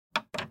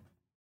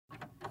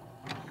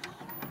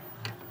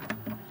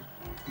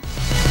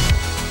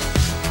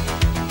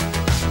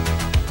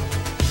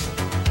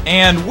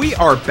And we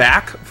are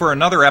back for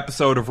another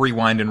episode of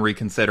Rewind and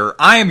Reconsider.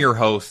 I am your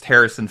host,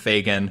 Harrison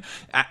Fagan,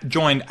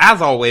 joined as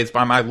always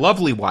by my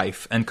lovely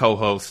wife and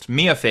co-host,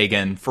 Mia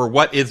Fagan, for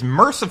what is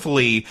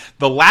mercifully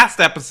the last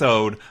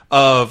episode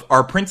of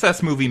our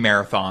Princess Movie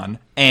Marathon.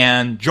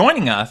 And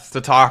joining us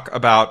to talk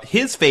about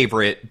his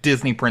favorite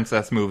Disney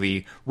princess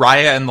movie,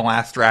 Raya and the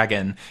Last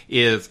Dragon,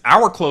 is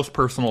our close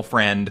personal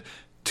friend,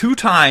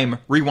 two-time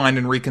Rewind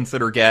and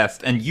Reconsider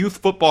guest and youth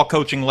football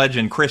coaching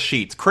legend, Chris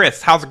Sheets.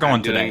 Chris, how's it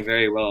going today? Doing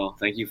very well.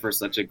 Thank you for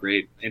such a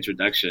great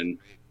introduction.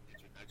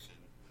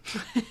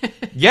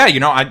 Yeah, you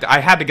know, I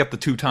had to get the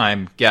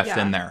two-time guest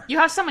in there. You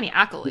have so many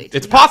accolades.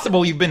 It's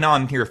possible you've been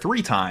on here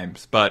 3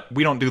 times, but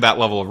we don't do that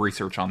level of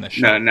research on this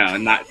show. No,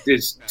 not.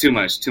 It's too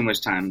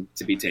much time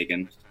to be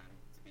taken.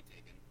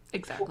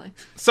 Exactly.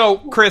 So,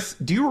 Chris,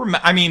 do you remember?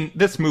 I mean,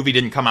 this movie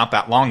didn't come out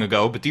that long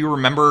ago, but do you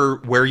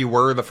remember where you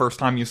were the first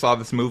time you saw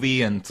this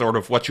movie and sort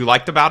of what you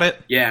liked about it?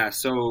 Yeah,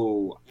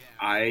 so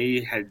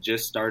I had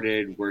just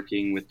started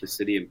working with the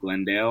city of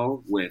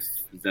Glendale with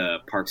the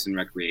Parks and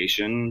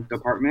Recreation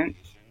Department,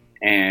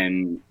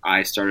 and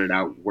I started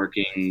out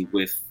working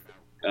with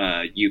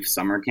youth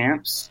summer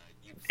camps,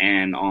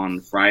 and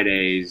on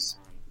Fridays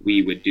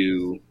we would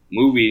do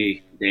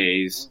movie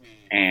days,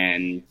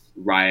 and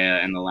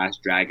Raya and the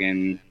Last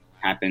Dragon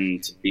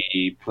happened to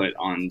be put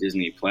on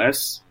Disney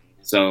Plus,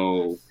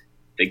 so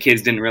the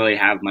kids didn't really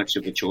have much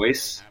of a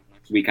choice.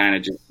 We kind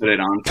of just put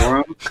it on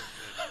for them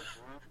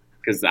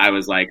because I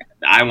was like,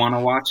 I want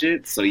to watch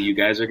it, so you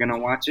guys are gonna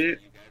watch it.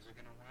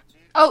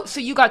 Oh, so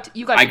you got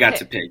I got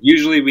to pick.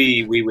 Usually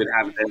we would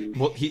have them.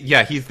 Well,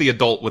 he's the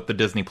adult with the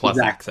Disney Plus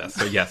access,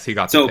 so yes, he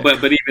got to pick.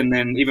 But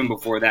even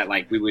before that,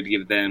 like, we would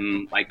give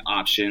them like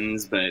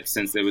options. But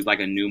since it was like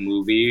a new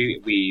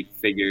movie, we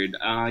figured,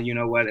 you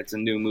know what, it's a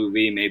new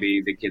movie. Maybe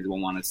the kids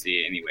will want to see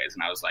it anyways.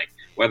 And I was like,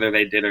 whether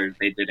they did or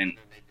they didn't,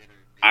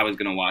 I was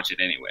gonna watch it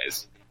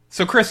anyways.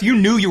 So, Chris, you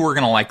knew you were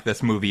going to like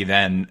this movie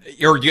then,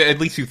 or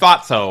at least you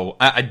thought so.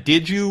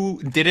 Did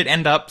it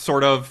end up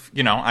sort of,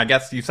 you know, I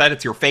guess you said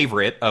it's your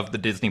favorite of the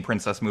Disney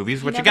princess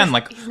movies, which again,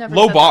 like,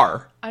 low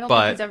bar. I don't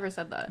think he's ever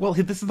said that. Well,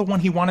 this is the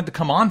one he wanted to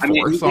come on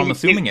for, so I'm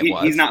assuming it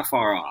was. He's not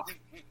far off.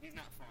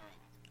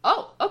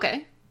 Oh,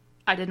 okay.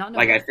 I did not know.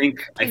 Like, that.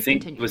 I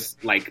think it was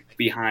like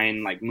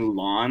behind like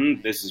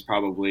Mulan. This is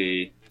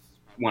probably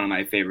one of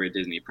my favorite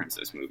Disney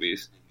princess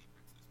movies.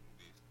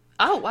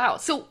 Oh, wow.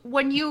 So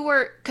when you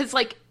were, because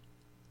like,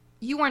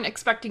 you weren't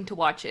expecting to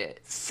watch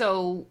it,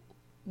 so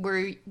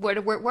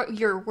what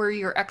were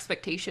your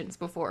expectations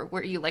before?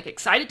 Were you like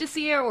excited to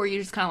see it, or were you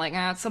just kind of like,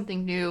 it's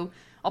something new,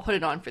 I'll put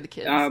it on for the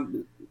kids?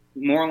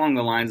 More along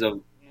the lines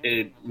of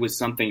it was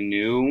something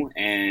new,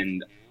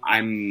 and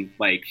I'm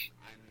like,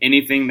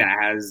 anything that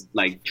has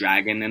like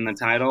dragon in the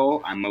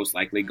title, I'm most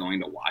likely going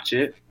to watch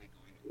it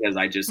because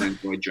I just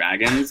enjoy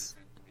dragons.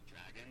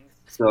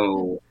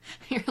 So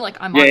you're like,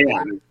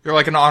 yeah. You're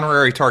like an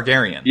honorary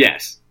Targaryen.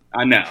 Yes.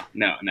 No.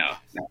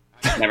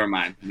 Never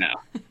mind. No,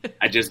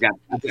 I just got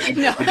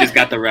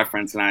the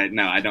reference,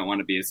 and I don't want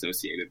to be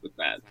associated with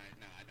that.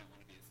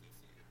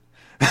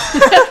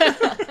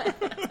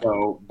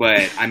 So,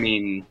 but I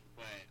mean,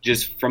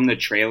 just from the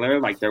trailer,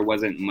 like there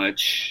wasn't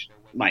much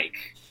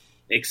like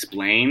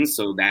explained,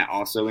 so that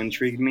also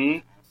intrigued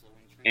me.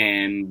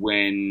 And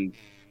when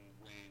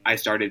I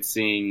started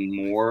seeing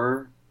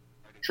more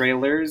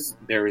trailers,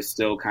 there was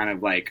still kind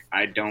of like,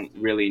 I don't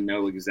really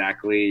know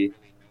exactly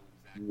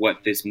what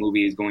this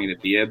movie is going to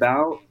be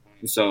about.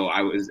 So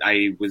I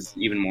was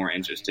even more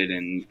interested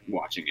in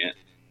watching it.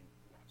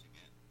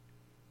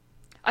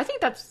 I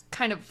think that's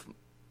kind of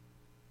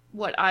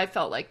what I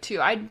felt like too.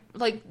 I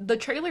like the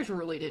trailers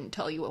really didn't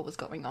tell you what was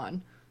going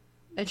on.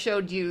 It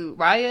showed you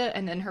Raya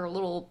and then her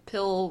little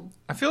pill.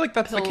 I feel like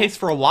that's the case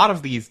for a lot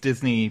of these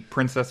Disney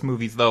princess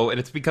movies, though, and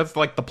it's because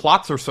like the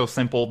plots are so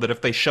simple that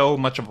if they show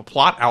much of a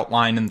plot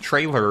outline in the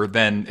trailer,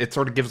 then it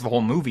sort of gives the whole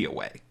movie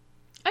away.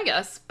 I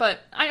guess, but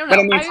I don't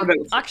know.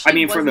 But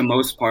for the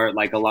most part,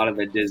 like a lot of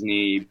the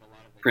Disney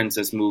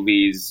princess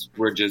movies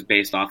were just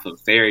based off of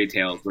fairy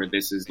tales, where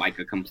this is like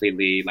a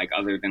completely, like,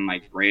 other than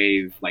like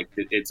Brave, like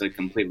it's a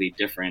completely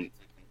different,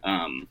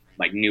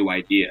 like, new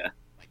idea.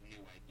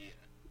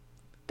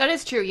 That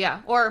is true, yeah.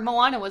 Or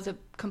Moana was a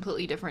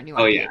completely different new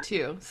idea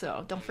too.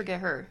 So don't forget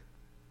her.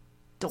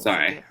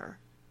 Forget her.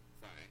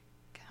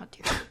 How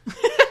dare you?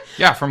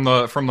 Yeah, from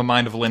the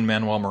mind of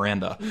Lin-Manuel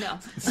Miranda. No.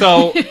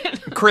 So,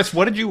 Chris,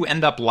 what did you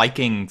end up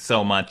liking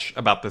so much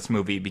about this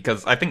movie?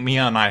 Because I think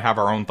Mia and I have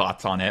our own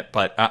thoughts on it.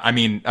 But, I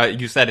mean,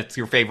 you said it's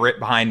your favorite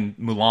behind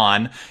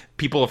Mulan.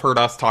 People have heard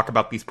us talk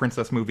about these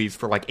princess movies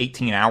for like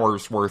 18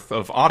 hours worth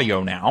of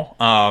audio now.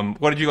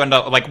 What did you end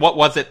up, like, what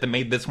was it that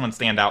made this one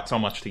stand out so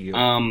much to you?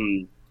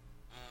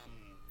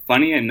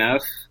 Funny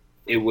enough,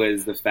 it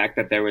was the fact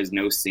that there was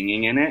no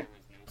singing in it.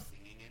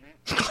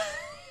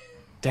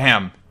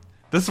 Damn.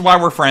 This is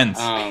why we're friends.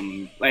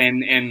 And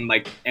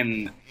I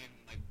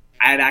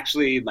had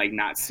actually like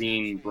not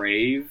seen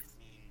Brave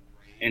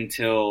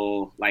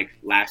until like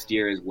last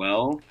year as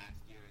well.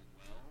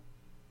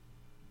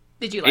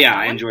 Did you like that one?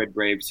 I enjoyed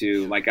Brave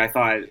too. Like, I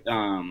thought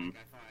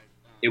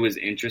it was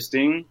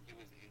interesting.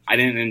 I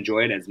didn't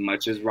enjoy it as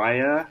much as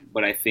Raya,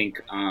 but I think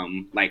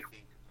like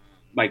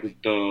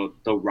the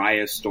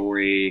Raya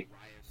story,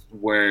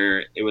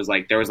 where it was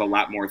like there was a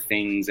lot more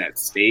things at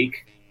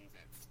stake,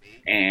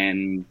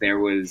 and there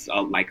was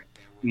like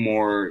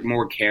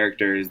more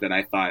characters that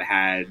I thought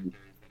had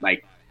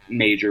like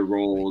major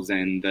roles,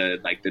 and the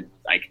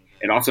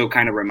it also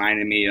kind of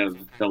reminded me of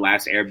The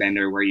Last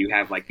Airbender, where you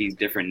have like these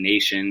different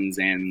nations,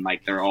 and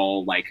like they're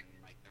all like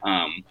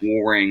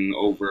warring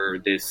over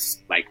this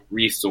like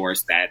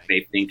resource that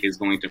they think is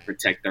going to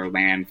protect their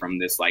land from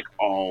this like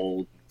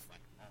all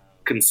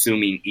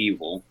consuming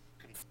evil.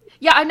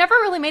 Yeah, I never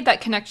really made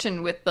that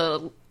connection with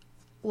The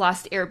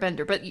Last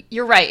Airbender, but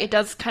you're right. It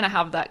does kind of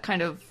have that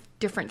kind of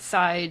different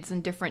sides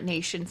and different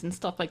nations and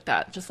stuff like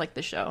that, just like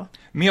the show.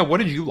 Mia, what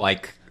did you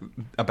like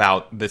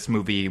about this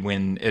movie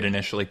when it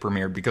initially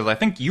premiered? Because I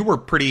think you were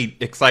pretty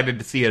excited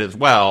to see it as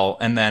well,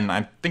 and then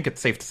I think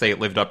it's safe to say it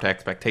lived up to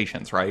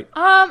expectations, right?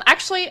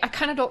 Actually, I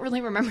kind of don't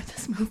really remember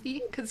this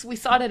movie because we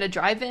saw it at a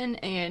drive-in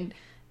and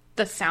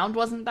the sound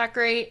wasn't that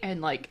great,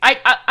 and like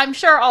I'm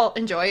sure I'll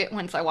enjoy it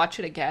once I watch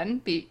it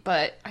again,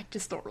 but I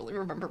just don't really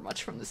remember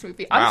much from this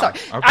movie. I'm sorry.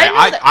 Okay,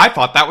 I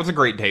thought that was a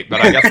great date,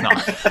 but I guess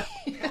not.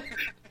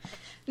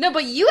 No,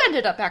 but you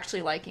ended up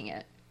actually liking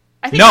it.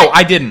 I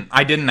didn't.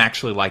 I didn't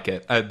actually like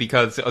it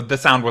because the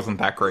sound wasn't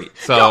that great.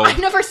 So no, I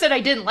never said I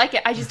didn't like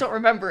it. I just don't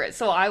remember it.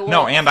 So I will.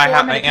 No, and I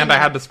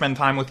had to spend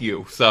time with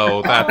you.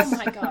 So that's. Oh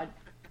my god!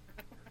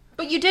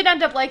 But you did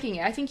end up liking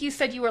it. I think you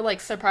said you were like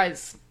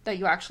surprised that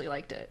you actually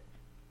liked it.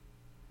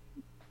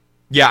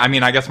 Yeah, I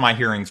mean, I guess my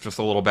hearing's just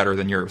a little better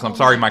than yours. I'm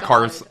sorry, my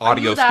car's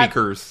audio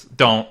speakers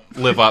don't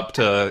live up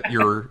to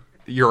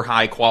your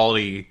high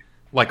quality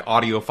like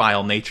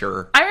audiophile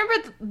nature. I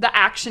remember the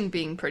action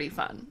being pretty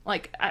fun.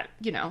 Like,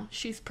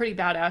 she's pretty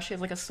badass. She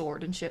has like a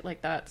sword and shit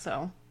like that.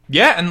 So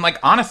yeah, and like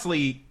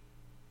honestly,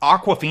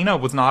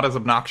 Awkwafina was not as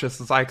obnoxious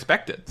as I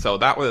expected. So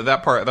that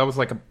was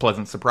like a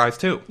pleasant surprise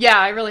too. Yeah,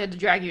 I really had to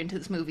drag you into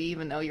this movie,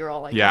 even though you're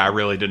all like, yeah, I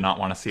really did not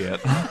want to see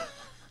it.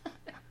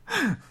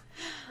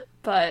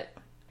 But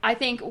I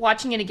think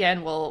watching it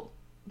again will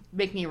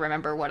make me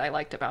remember what I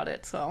liked about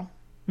it. So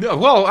yeah,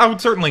 well, I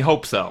would certainly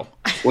hope so.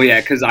 Well,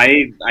 yeah, because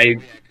I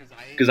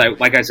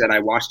like I said, I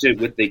watched it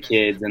with the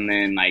kids, and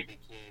then like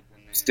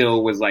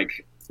still was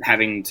like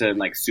having to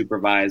like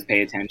supervise,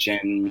 pay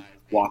attention,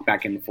 walk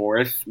back and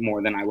forth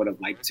more than I would have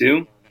liked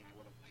to.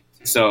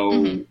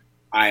 So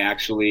I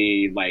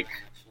actually like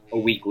a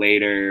week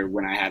later,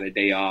 when I had a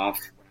day off,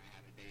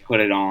 put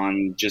it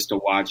on just to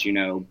watch,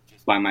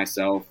 by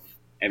myself,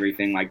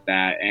 everything like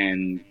that.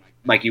 And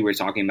like you were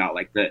talking about,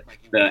 like the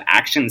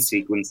action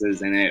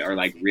sequences in it are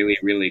like really,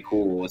 really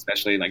cool,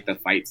 especially like the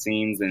fight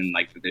scenes and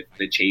like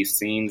the chase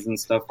scenes and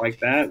stuff like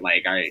that.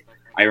 Like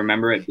I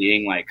remember it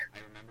being like,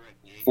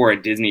 for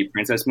a Disney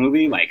princess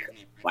movie, like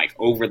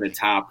over the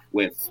top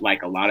with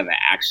like a lot of the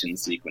action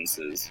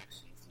sequences.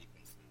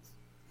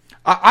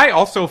 I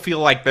also feel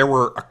like there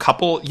were a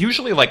couple,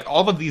 usually like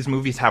all of these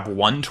movies have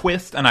one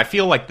twist, and I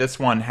feel like this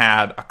one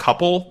had a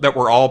couple that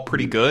were all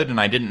pretty good and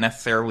I didn't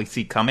necessarily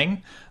see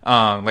coming.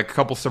 Like a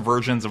couple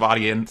subversions of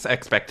audience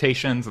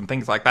expectations and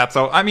things like that.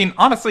 So, I mean,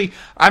 honestly,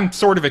 I'm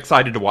sort of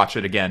excited to watch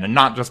it again, and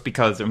not just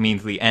because it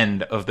means the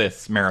end of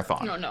this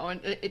marathon. No,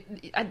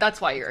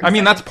 that's why you're excited. I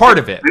mean, that's part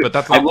of it, but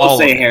that's I not will all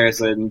say, of it.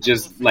 Harrison,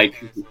 just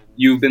like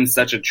you've been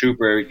such a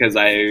trooper, because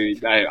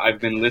I've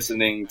been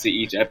listening to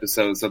each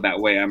episode, so that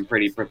way I'm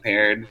pretty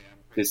prepared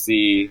to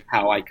see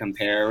how I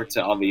compare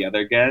to all the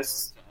other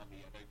guests.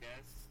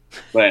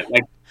 But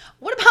like,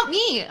 what about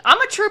me? I'm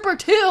a trooper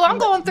too. I'm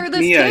going through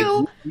this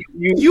too.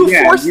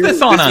 You forced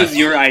this on us. This was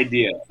your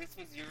idea.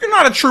 You're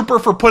not a trooper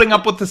for putting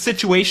up with the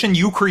situation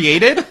you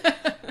created.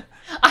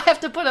 I have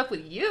to put up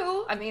with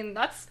you. I mean,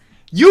 that's...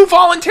 You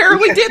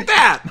voluntarily did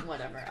that.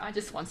 Whatever. I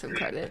just want some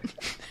credit.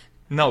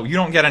 No, you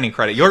don't get any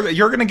credit.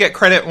 You're going to get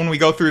credit when we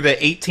go through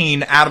the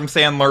 18 Adam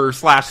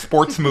Sandler /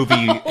 sports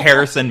movie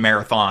Harrison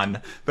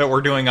marathon that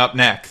we're doing up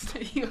next.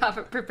 You have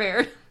it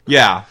prepared?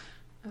 Yeah.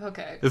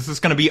 Okay. This is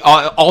going to be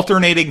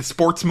alternating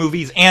sports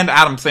movies and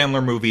Adam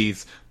Sandler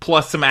movies,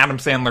 plus some Adam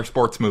Sandler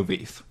sports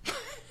movies.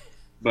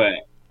 But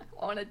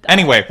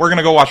anyway, we're going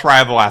to go watch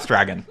Raya the Last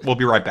Dragon. We'll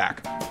be right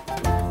back.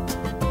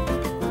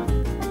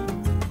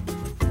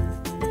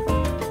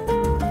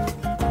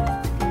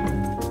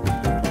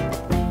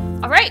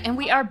 Alright, and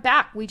we are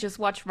back. We just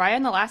watched Raya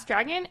and the Last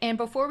Dragon, and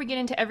before we get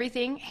into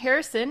everything,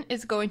 Harrison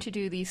is going to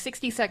do the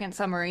 60-second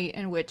summary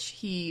in which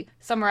he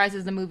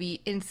summarizes the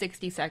movie in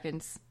 60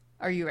 seconds.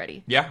 Are you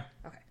ready? Yeah.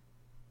 Okay.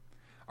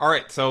 All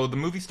right, so the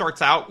movie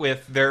starts out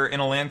with they're in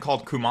a land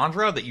called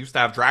Kumandra that used to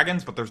have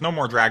dragons, but there's no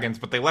more dragons,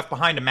 but they left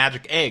behind a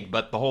magic egg,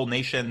 but the whole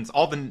nations,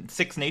 all the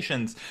 6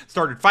 nations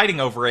started fighting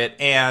over it,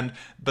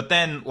 but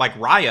then, like,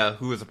 Raya,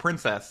 who is a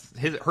princess,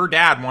 her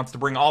dad wants to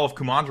bring all of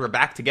Kumandra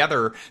back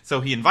together, so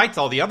he invites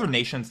all the other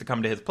nations to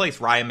come to his place.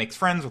 Raya makes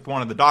friends with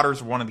one of the daughters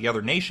of one of the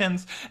other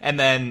nations, and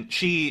then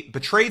she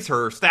betrays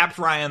her, stabs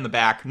Raya in the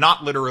back,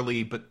 not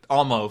literally, but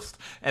almost,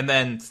 and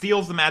then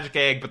steals the magic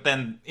egg, but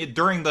then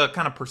during the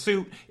kind of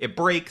pursuit, it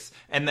breaks, breaks,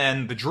 and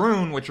then the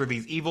Droon, which are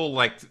these evil,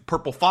 like,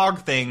 purple fog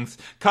things,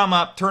 come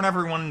up, turn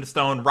everyone into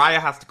stone. Raya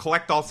has to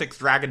collect all 6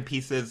 dragon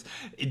pieces.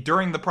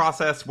 During the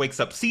process, wakes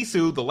up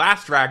Sisu, the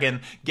last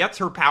dragon, gets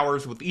her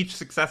powers with each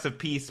successive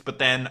piece, but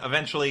then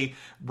eventually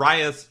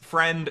Raya's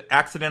friend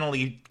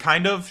accidentally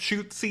kind of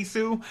shoots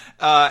Sisu,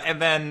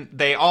 and then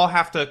they all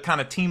have to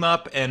kind of team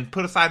up and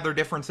put aside their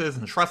differences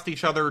and trust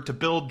each other to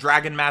build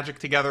dragon magic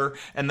together,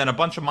 and then a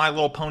bunch of My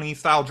Little Pony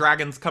style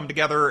dragons come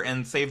together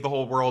and save the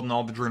whole world, and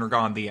all the Droon are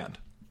gone. The end.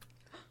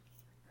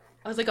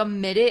 I was like a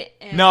minute.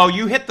 And... No,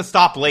 you hit the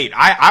stop late.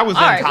 I was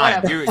all in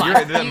right,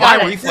 time.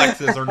 My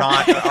reflexes are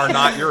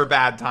not your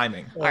bad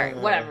timing. All right,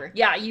 whatever.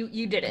 Yeah,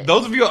 you did it.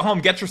 Those of you at home,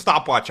 get your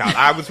stopwatch out.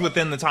 I was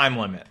within the time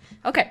limit.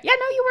 Okay. Yeah,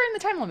 no, you were in the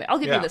time limit. I'll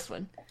give you this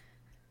one.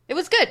 It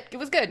was good. It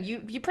was good.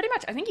 You pretty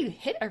much, I think you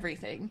hit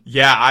everything.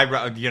 Yeah,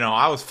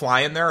 I was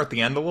flying there at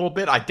the end a little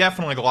bit. I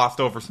definitely glossed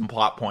over some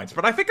plot points,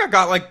 but I think I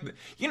got, like,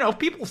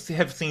 people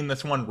have seen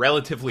this one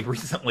relatively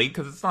recently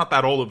because it's not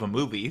that old of a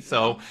movie.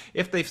 So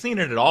if they've seen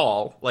it at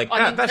all, like,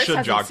 that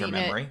should jog their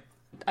memory.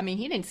 I mean,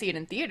 he didn't see it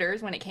in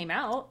theaters when it came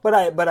out. But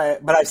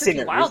I've seen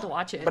it. It took a while to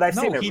watch it. But I've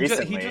seen it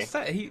recently. He just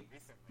said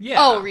yeah.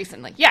 Oh,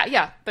 recently.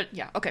 Yeah. But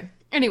yeah, okay.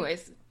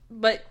 Anyways,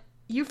 but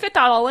you fit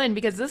that all in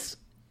because this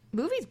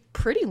movie's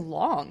pretty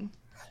long.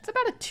 It's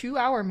about a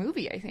 2-hour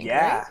movie, I think.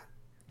 Yeah. Right?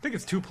 I think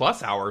it's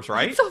 2+ hours,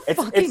 right?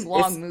 It's a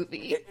long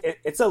movie.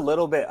 It's a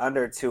little bit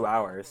under 2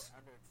 hours.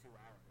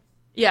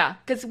 Yeah,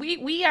 because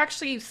we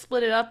actually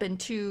split it up in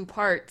 2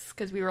 parts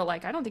because we were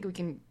like, I don't think we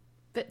can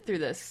fit through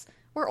this.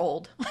 We're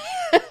old.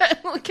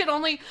 we can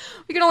only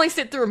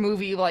sit through a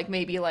movie like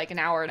maybe like an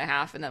hour and a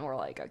half, and then we're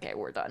like, okay,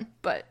 we're done.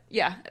 But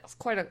yeah, it's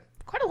quite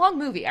a long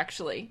movie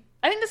actually.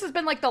 I think this has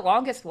been like the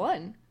longest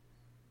one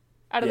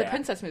out of the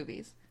princess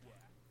movies.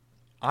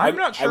 I'm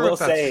not sure if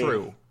that's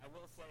true.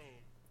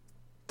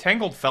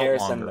 Tangled felt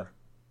longer.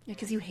 Yeah,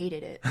 because you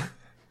hated it.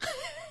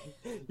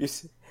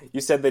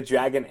 You said the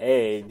dragon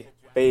egg.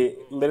 They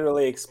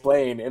literally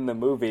explain in the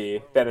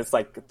movie that it's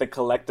like the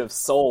collective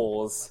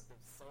souls.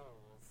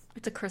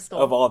 It's a crystal.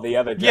 Of all the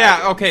other dragons.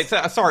 Yeah, okay,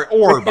 sorry,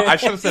 orb. I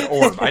should have said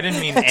orb. I didn't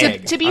mean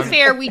egg. To be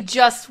fair, we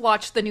just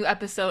watched the new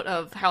episode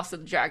of House of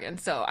the Dragon,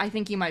 so I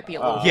think you might be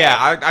a little... Yeah,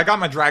 I got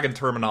my dragon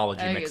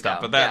terminology mixed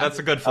up, but that's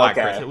a good flag,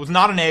 Chris. It was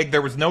not an egg,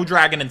 there was no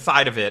dragon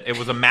inside of it. It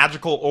was a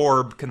magical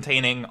orb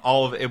containing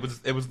all of it.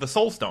 It was the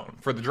soul stone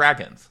for the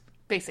dragons.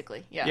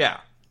 Basically, yeah.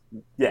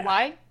 Yeah.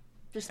 Why?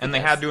 And they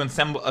had to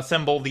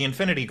assemble the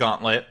Infinity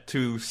Gauntlet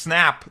to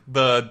snap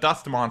the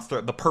dust monster,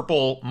 the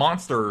purple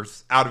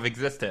monsters, out of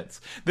existence.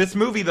 This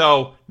movie,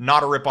 though,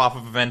 not a ripoff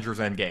of Avengers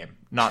Endgame.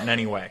 Not in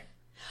any way.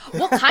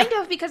 Well, kind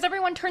of, because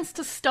everyone turns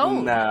to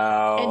stone.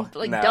 No.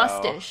 And,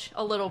 dustish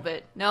a little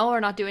bit. No, we're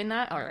not doing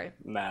that? All right.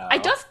 No.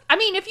 I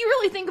mean, if you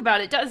really think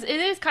about it, it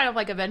is kind of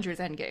like Avengers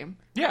Endgame.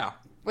 Yeah.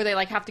 Where they,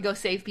 like, have to go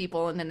save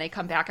people, and then they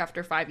come back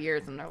after 5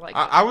 years, and they're like...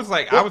 I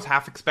was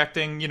half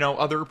expecting,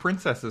 other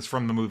princesses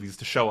from the movies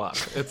to show up.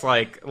 It's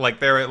like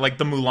they're, like,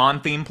 the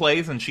Mulan theme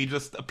plays, and she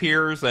just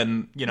appears,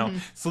 and,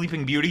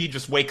 Sleeping Beauty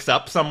just wakes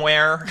up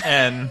somewhere,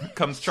 and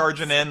comes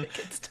charging in.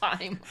 It's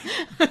time.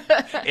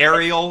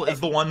 Ariel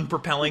is the one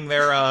propelling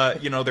their,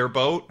 their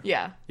boat.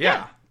 Yeah,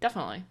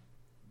 definitely.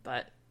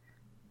 But...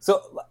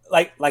 So,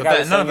 like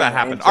none of that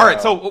happened. All right,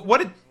 so what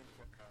did...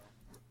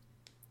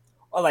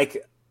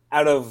 Like...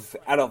 Out of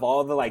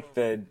all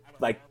the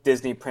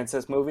Disney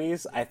princess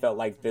movies, I felt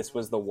like this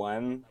was the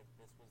one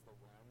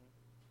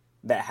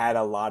that had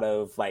a lot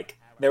of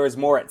there was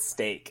more at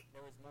stake.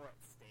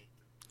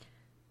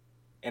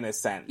 In a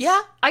sense.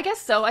 Yeah, I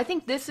guess so. I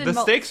think this the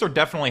stakes are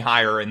definitely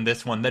higher in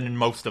this one than in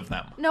most of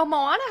them. No,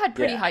 Moana had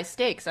pretty high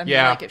stakes. I mean,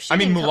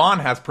 Mulan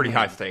has pretty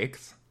high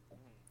stakes.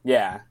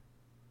 Yeah.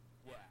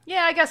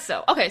 Yeah, I guess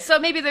so. Okay, so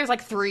maybe there's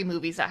 3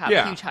 movies that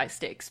have huge high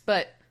stakes,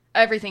 but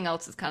everything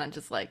else is kind of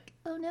just like,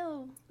 oh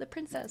no, the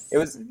princess.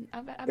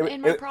 I'm in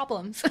my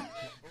problems.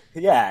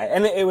 Yeah,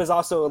 and it was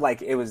also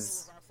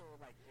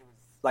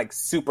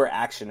super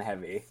action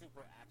heavy.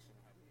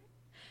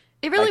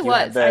 It really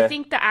was. I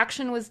think the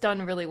action was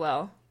done really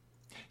well.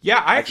 Yeah,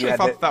 I actually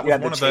thought that was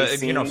one of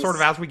the, sort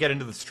of as we get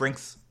into the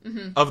strengths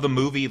of the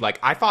movie,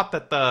 I thought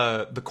that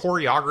the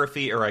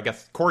choreography, or I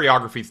guess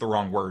choreography is the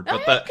wrong word,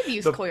 but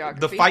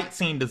the fight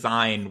scene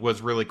design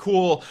was really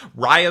cool.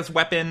 Raya's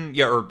weapon,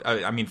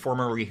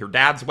 formerly her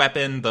dad's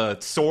weapon, the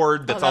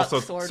sword that's also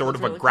sort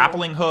of a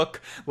grappling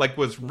hook,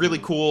 was really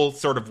cool,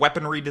 sort of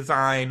weaponry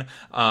design.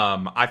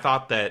 I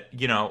thought that,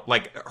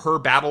 her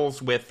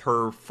battles with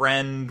her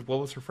friend,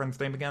 what was her friend's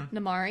name again?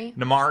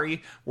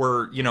 Namari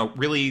were,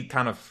 really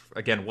kind of,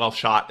 again, well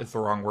shot is the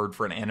wrong word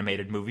for an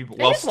animated movie, but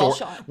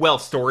well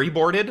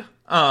storyboarded.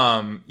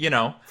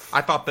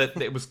 I thought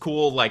that it was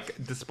cool,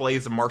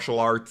 displays of martial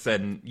arts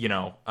and,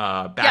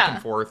 back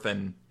and forth.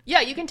 And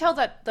yeah, you can tell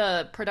that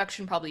the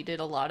production probably did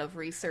a lot of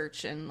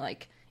research and,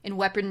 in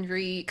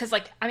weaponry. Because,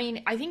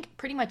 I think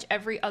pretty much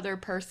every other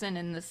person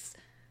in this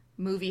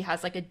movie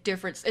has, a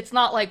different... It's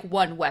not,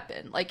 one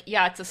weapon.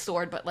 It's a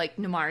sword, but,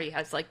 Namari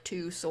has,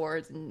 2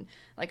 swords, and,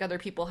 other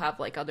people have,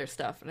 other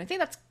stuff. And I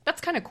think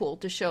that's kind of cool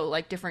to show,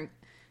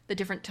 the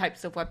different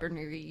types of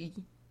weaponry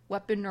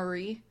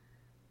weaponry.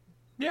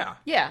 Yeah.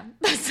 Yeah,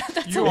 that's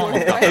You a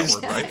almost word. got that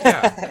word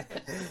right.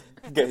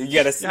 Yeah. You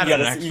gotta Added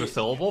an extra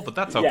syllable, but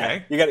that's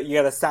okay. Yeah, you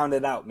gotta sound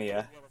it out,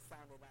 Mia.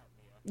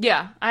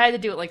 Yeah, I had to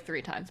do it like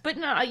 3 times, but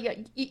no,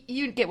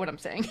 you get what I'm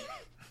saying.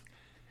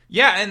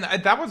 Yeah, and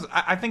that was,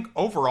 I think,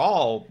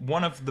 overall,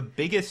 one of the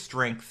biggest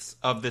strengths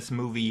of this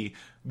movie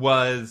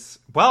was,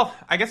 well,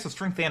 I guess a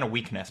strength and a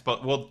weakness,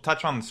 but we'll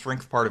touch on the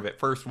strength part of it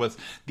first, was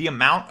the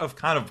amount of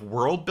kind of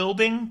world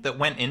building that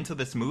went into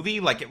this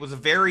movie. Like, it was a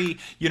very,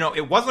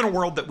 it wasn't a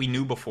world that we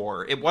knew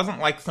before. It wasn't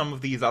like some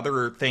of these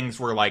other things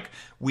where, like,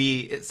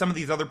 some of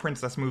these other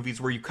princess movies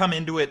where you come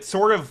into it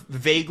sort of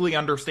vaguely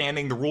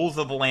understanding the rules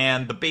of the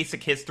land, the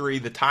basic history,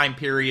 the time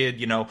period,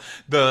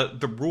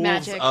 the rules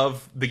Magic.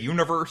 of the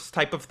universe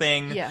type of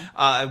thing.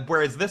 Yeah.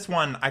 Whereas this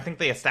one, I think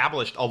they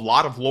established a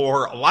lot of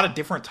lore, a lot of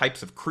different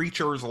types of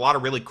creatures, a lot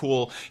of really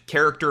cool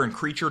character and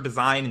creature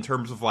design in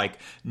terms of like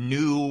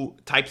new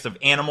types of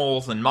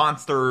animals and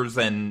monsters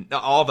and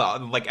all the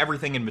like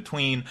everything in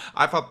between.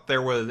 I thought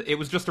it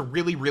was just a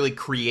really, really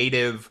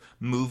creative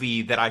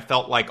movie that I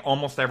felt like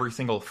almost every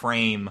single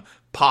frame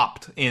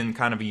popped in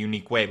kind of a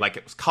unique way. Like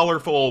it was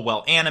colorful,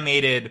 well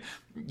animated.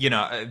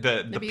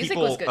 The music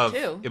people was good,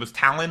 too. It was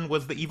Talon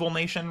was the evil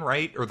nation,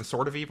 right? Or the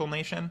sort of evil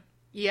nation?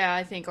 Yeah,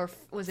 I think, or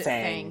was it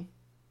Fang?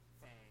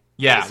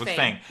 Yeah, It was it was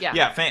Fang. Fang.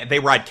 Yeah. Fang. They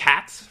ride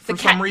cats for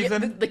some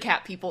reason. The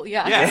cat people,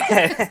 yeah.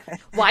 Yeah.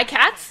 Why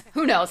cats?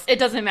 Who knows? It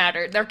doesn't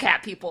matter. They're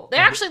cat people. They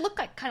actually look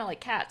kind of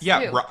like cats,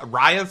 Yeah, too.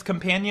 Raya's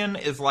companion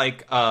is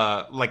like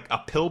a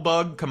pill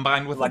bug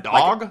combined with Like- a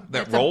dog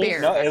that It's a rolls.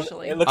 bear. No,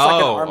 Actually. it looks like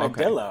an Oh, okay.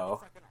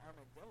 armadillo.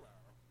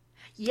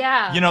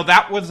 Yeah.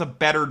 That was a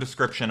better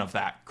description of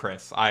that,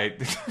 Chris. But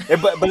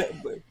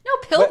No,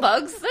 pill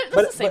bugs.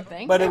 That's the same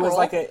thing. But They it was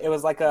roll.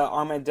 like a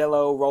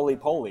armadillo roly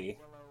poly.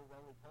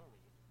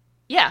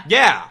 Yeah.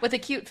 Yeah. With a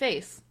cute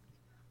face.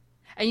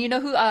 And you know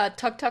who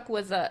Tuk Tuk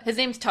was? His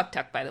name's Tuk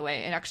Tuk, by the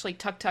way. And actually,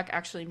 Tuk Tuk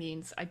actually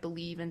means, I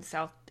believe, in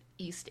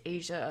Southeast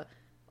Asia,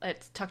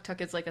 Tuk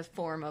Tuk is like a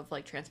form of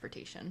like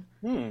transportation.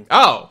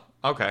 Oh,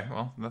 okay.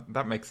 Well,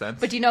 that makes sense.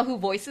 But do you know who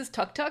voices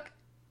Tuk Tuk?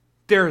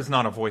 There is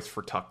not a voice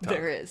for Tuk Tuk.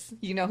 There is.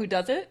 You know who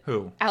does it?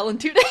 Who? Alan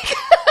Tudyk.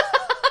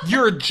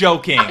 You're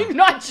joking. I'm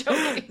not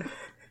joking.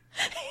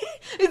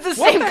 It's the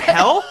What same the guy.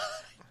 hell?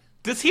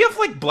 Does he have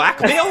like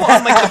blackmail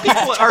on like the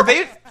people?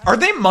 Are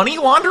they money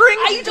laundering?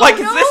 I don't like,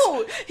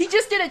 know. He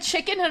just did a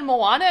chicken in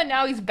Moana, and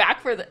now he's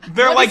back for the.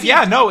 They're What like, is he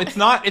yeah, no, it's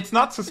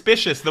not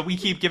suspicious that we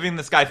keep giving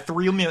this guy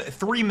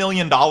 $3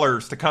 million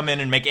to come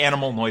in and make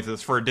animal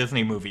noises for a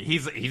Disney movie.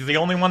 He's the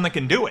only one that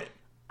can do it.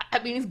 I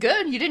mean, he's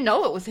good. You didn't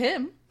know it was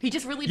him. He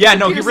just really Yeah,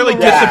 no, he disappears really in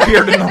the room.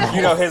 disappeared in the role.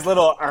 You know, his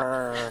little.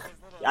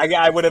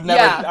 I would have never.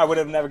 Yeah. I would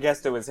have never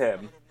guessed it was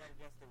him.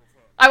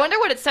 I wonder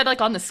what it said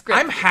like on the script.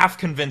 I'm half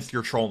convinced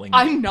you're trolling me.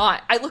 I'm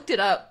not. I looked it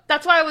up.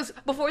 That's why I was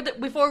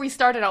before we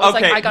started. I was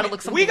like, I gotta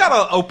look something. We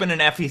gotta open an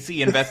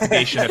FEC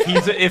investigation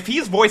if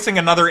he's voicing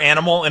another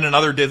animal in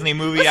another Disney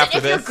movie Listen, after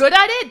if this. you're good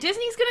at it,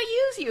 Disney's gonna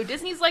use you.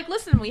 Disney's like,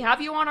 listen, we have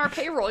you on our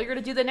payroll. You're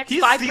gonna do the next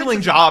He's 5 stealing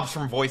princesses. jobs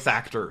from voice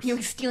actors.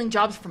 He's stealing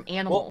jobs from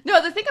Animal.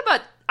 No, the thing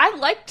about I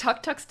like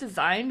Tuk Tuk's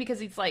design because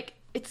he's like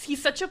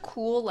he's such a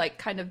cool like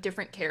kind of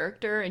different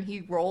character and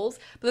he rolls.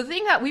 But the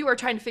thing that we were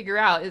trying to figure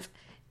out is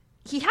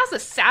he has a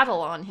saddle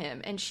on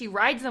him and she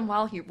rides him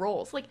while he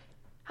rolls. Like,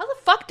 how the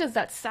fuck does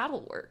that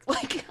saddle work?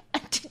 Like,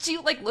 did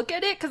you like look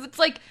at it? Because it's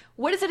like,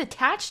 what is it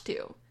attached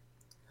to?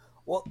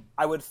 Well,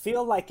 I would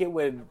feel like it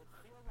would,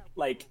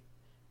 like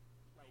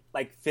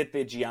fit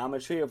the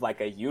geometry of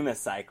like a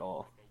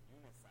unicycle.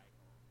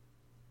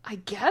 I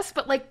guess,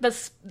 but like the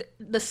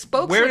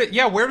spokes. Where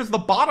does the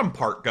bottom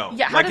part go?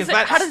 Yeah, how like does is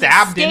that how does it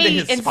stabbed stay into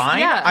his in- spine?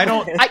 yeah. I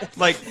don't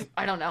like.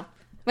 I don't know.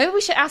 Maybe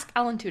we should ask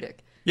Alan Tudyk.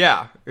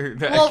 Yeah,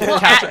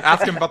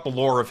 ask him about the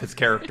lore of his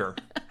character.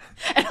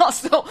 And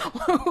also,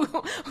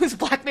 whose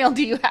blackmail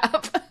do you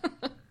have?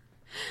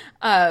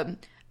 I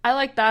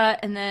like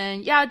that. And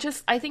then, yeah,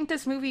 just, I think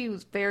this movie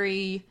was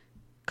very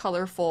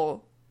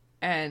colorful.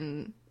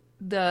 And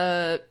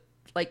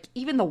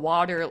even the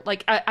water,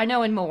 like, I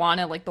know in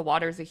Moana, like, the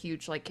water is a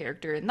huge, like,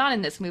 character. Not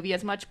in this movie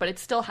as much, but it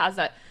still has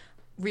that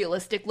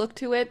realistic look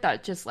to it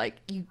that just, like,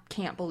 you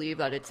can't believe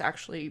that it's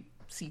actually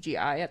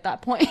CGI at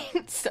that point.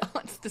 So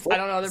it's just, I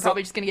don't know, they're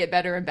probably just gonna get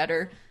better and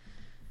better.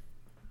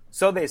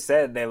 So they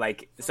said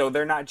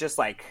they're not just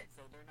like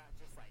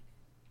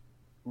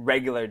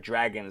regular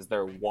dragons,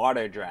 they're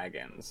water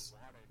dragons.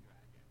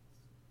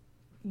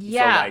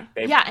 Yeah,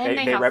 they and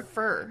they have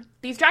fur.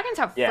 These dragons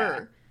have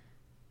fur.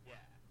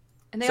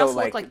 And they also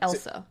look like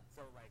Elsa.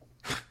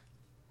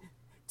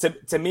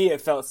 To me, it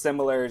felt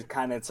similar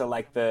kind of to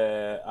like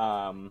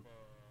the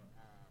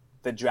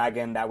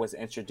dragon that was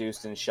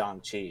introduced in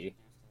Shang-Chi.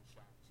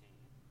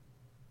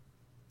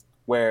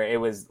 Where it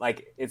was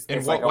like it's In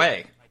it's what like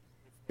way?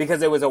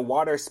 Because it was a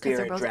water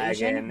spirit both dragon,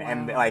 Asian?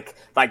 and Wow.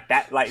 like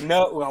that, like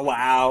no,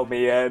 wow,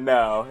 Mia,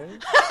 no,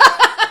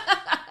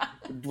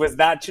 was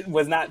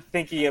not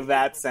thinking of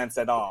that sense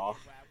at all.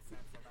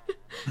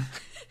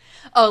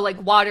 Oh, like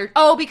water.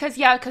 Oh, because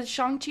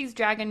Shang-Chi's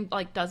dragon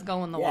like does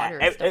go in the water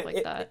and stuff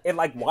like that. It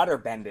like water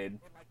bended.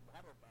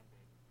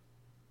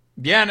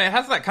 Yeah, and it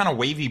has that kind of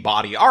wavy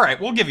body. All right,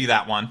 we'll give you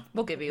that one.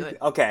 We'll give you it.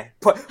 Okay,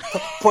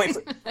 point.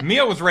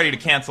 Mia was ready to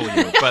cancel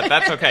you, but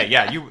that's okay.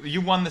 Yeah,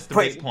 you won this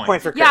debate point.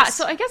 Point for Chris. Yeah,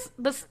 so I guess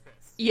this.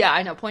 Yeah,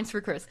 I know, points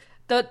for Chris.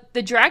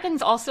 The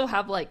dragons also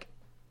have like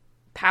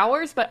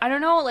powers, but I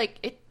don't know. Like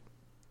it,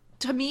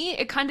 to me,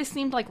 it kind of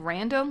seemed like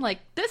random. Like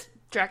this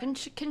dragon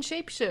can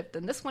shapeshift,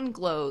 and this one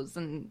glows,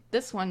 and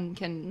this one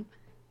can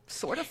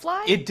sort of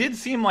fly. It did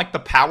seem like the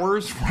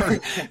powers were.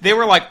 They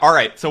were like, all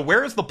right, so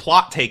where is the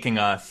plot taking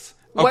us?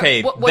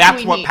 Okay, what that's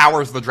do we what need?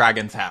 powers the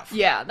dragons have.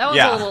 Yeah, that was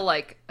Yeah. a little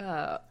like,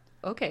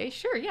 okay,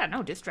 sure, yeah,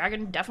 no, this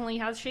dragon definitely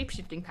has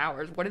shapeshifting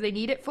powers. What do they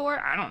need it for?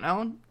 I don't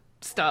know.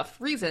 Stuff,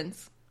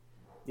 reasons.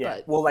 Yeah,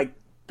 but- well, like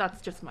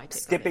That's just my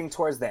take. skipping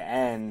towards the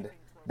end,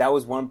 that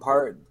was one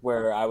part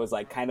where I was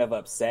like kind of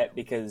upset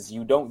because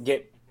you don't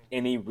get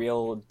any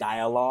real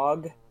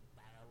dialogue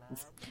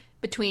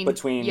between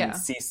between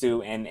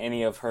Sisu and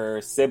any of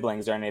her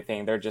siblings or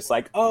anything. They're just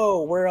like,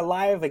 "Oh, we're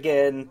alive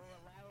again.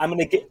 I'm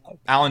gonna get."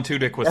 Alan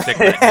Tudyk was sick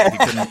that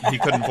day. He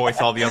couldn't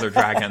voice all the other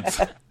dragons.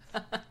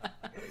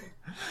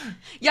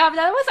 Yeah, but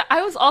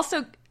I was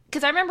also,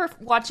 because I remember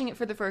watching it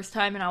for the first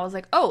time and I was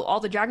like, oh,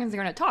 all the dragons are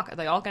going to talk. Are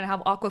they all going to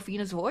have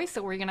Awkwafina's voice?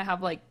 Or are we going to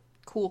have like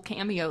cool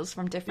cameos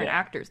from different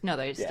actors? No,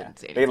 they just didn't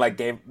say anything. They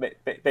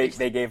like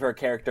they gave her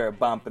character a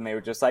bump and they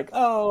were just like,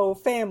 "Oh,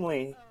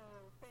 family."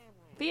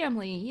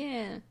 Family,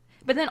 yeah.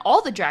 But then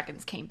all the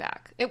dragons came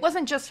back. It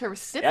wasn't just her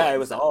siblings. Yeah, it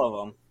was all of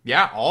them.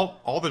 Yeah,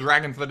 all the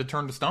dragons that had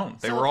turned to stone.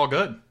 They were all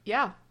good.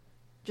 Yeah.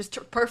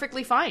 Just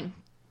perfectly fine.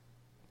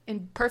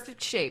 In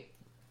perfect shape.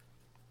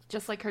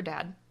 Just like her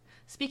dad.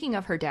 Speaking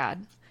of her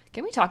dad,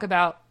 can we talk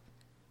about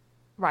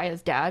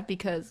Raya's dad?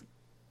 Because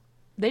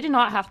they did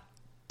not have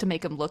to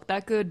make him look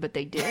that good, but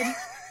they did.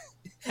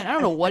 And I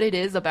don't know what it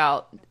is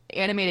about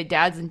animated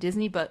dads in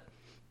Disney, but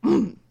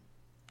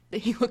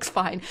he looks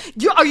fine.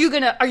 Are you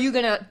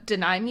gonna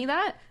deny me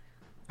that?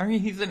 I mean,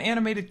 he's an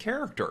animated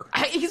character.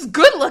 He's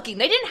good looking.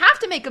 They didn't have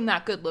to make him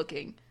that good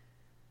looking.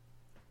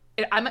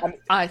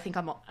 I think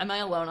am I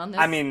alone on this?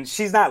 I mean,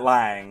 she's not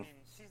lying.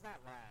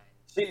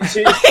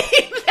 She,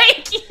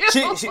 Thank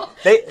you.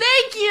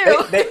 Thank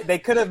you. They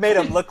could have made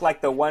him look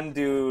like the one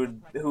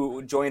dude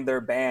who joined their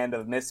band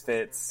of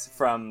misfits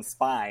from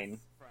Spine.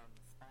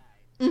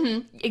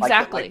 Mm-hmm.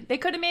 Exactly. Like, they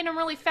could have made him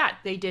really fat.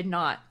 They did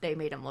not. They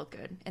made him look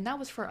good, and that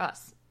was for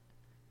us.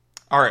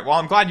 All right, well,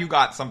 I'm glad you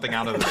got something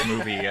out of this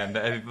movie, and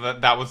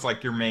that was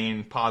like your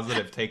main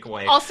positive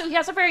takeaway. Also, he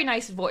has a very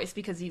nice voice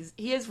because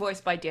he is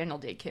voiced by Daniel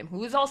Day Kim,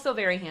 who is also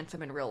very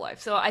handsome in real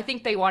life. So I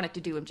think they wanted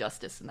to do him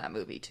justice in that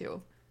movie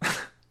too.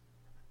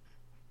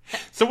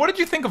 So what did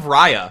you think of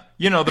Raya?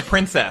 You know, the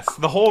princess,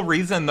 the whole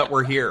reason that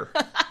we're here.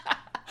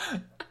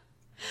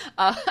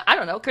 I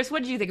don't know. Chris,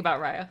 what did you think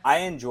about Raya? I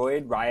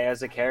enjoyed Raya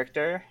as a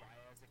character.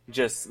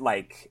 Just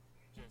like,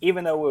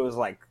 even though it was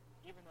like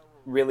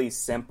really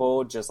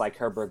simple, just like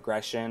her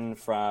progression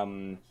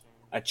from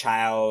a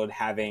child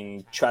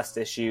having trust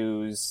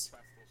issues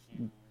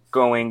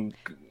going.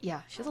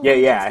 Yeah, she's a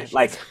little trust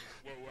like. issues.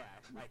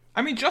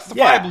 I mean,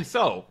 justifiably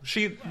so.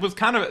 She was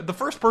kind of the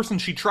first person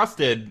she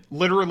trusted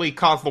literally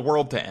caused the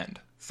world to end.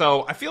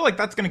 So I feel like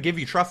that's going to give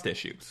you trust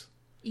issues.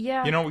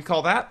 Yeah. You know what we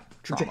call that?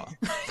 Trauma.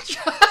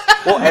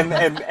 Well,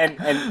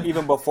 and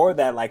even before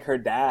that, like her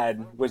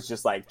dad was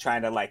just like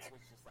trying to like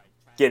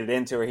get it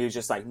into her. He was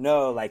just like,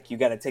 no, like you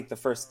got to take the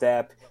first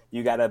step.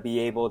 You got to be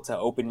able to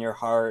open your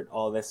heart,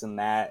 all this and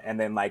that. And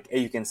then like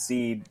you can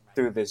see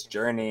through this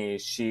journey,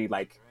 she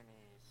like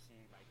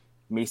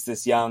meets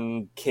this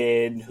young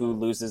kid who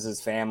loses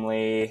his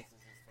family.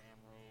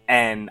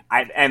 And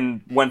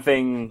one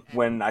thing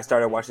when I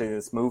started watching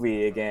this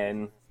movie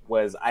again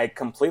was I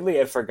completely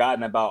had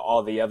forgotten about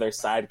all the other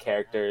side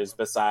characters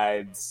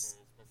besides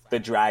the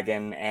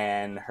dragon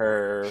and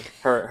her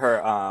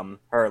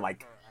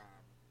like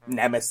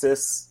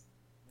nemesis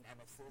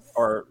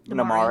or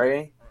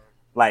Namari.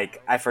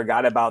 Like I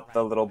forgot about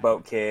the little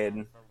boat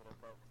kid.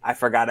 I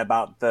forgot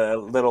about the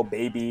little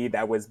baby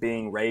that was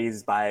being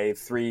raised by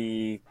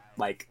 3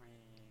 like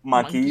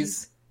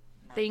monkeys.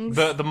 Things.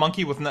 The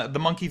monkey with the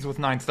monkeys with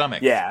 9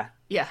 stomachs. Yeah.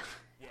 Yeah.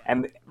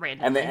 And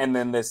Randomly.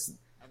 then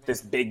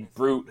this big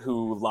brute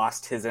who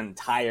lost his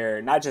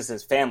entire, not just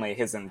his family,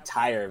 his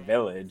entire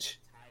village.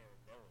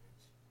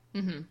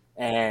 Mm-hmm.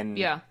 And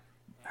yeah,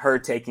 her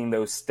taking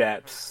those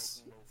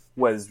steps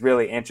was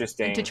really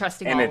interesting. Into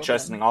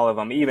trusting all of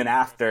them, even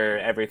after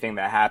everything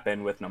that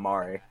happened with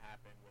Namari.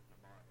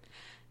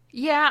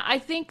 Yeah, I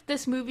think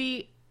this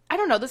movie, I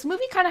don't know, this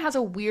movie kind of has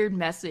a weird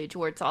message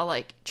where it's all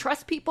like,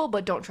 trust people,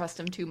 but don't trust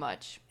them too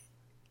much.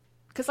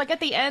 Because, like, at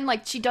the end,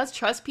 like, she does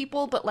trust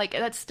people, but, like,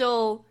 that's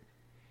still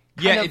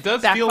it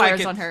does feel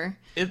like on her.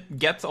 It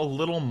gets a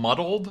little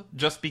muddled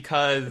just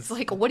because... It's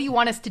like, what do you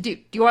want us to do?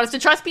 Do you want us to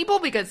trust people?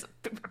 Because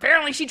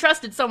apparently she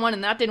trusted someone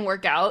and that didn't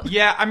work out.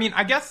 Yeah, I mean,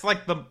 I guess,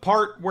 like, the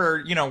part where,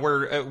 you know,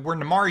 where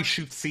Namari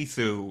shoots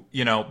Sisu,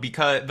 you know,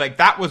 because, like,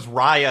 that was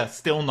Raya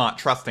still not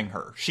trusting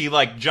her. She,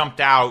 like, jumped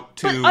out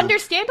to... But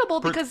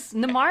understandable, because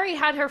Namari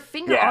had her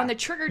finger on the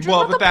trigger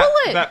just with the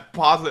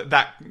bullet.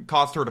 That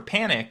caused her to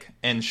panic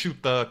and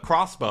shoot the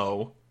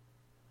crossbow.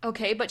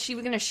 Okay, but she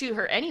was gonna shoot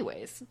her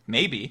anyways.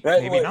 Maybe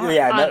Well, not.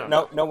 Yeah, I don't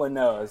know. no one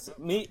knows.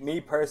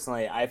 Me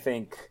personally, I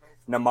think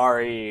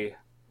Namari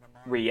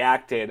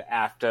reacted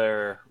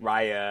after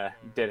Raya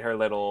did her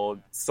little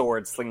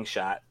sword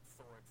slingshot.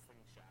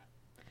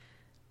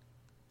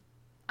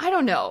 I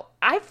don't know.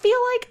 I feel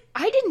like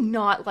I did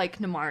not like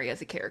Namari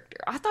as a character.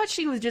 I thought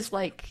she was just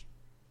like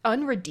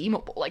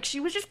unredeemable. Like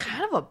she was just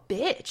kind of a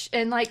bitch,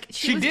 and like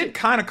She was did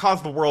kind of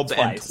cause the world to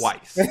end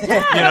twice. Yeah, You and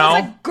I know?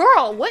 was like,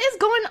 girl, what is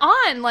going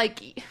on?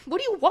 Like, what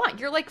do you want?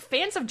 You're like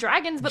fans of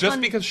dragons, but Just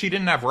then... because she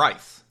didn't have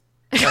rice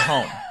at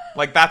home.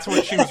 Like that's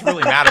what she was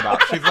really mad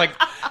about.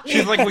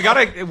 She's like we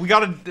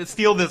gotta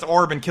steal this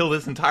orb and kill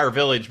this entire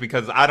village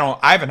because I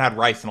haven't had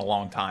rice in a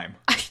long time.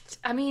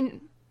 I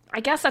mean, I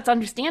guess that's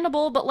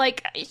understandable, but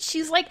like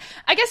she's like,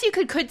 I guess you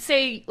could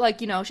say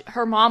like, you know,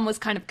 her mom was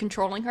kind of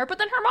controlling her, but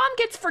then her mom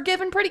gets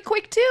forgiven pretty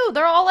quick too.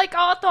 They're all like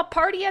at the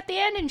party at the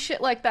end and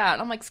shit like that.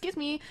 I'm like, excuse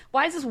me,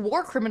 why is this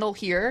war criminal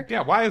here?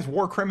 Yeah, why is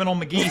war criminal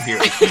McGee here?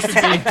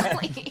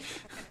 Exactly.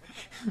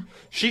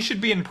 She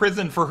should be in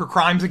prison for her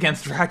crimes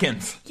against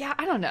dragons. Yeah,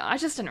 I don't know. I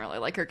just didn't really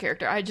like her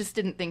character. I just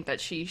didn't think that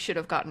she should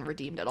have gotten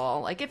redeemed at all.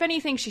 Like, if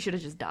anything, she should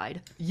have just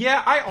died.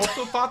 Yeah, I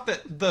also thought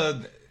that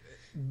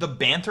the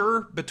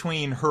banter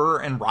between her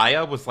and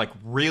Raya was like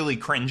really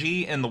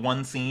cringy in the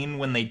one scene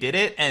when they did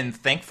it, and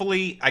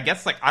thankfully, I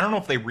guess like I don't know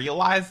if they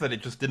realized that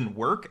it just didn't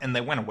work and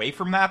they went away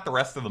from that the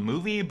rest of the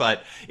movie,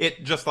 but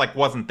it just like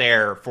wasn't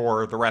there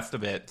for the rest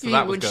of it. So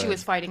that was when good. she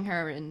was fighting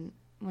her and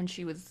when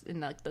she was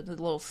in the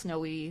little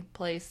snowy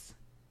place.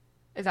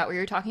 Is that what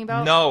you're talking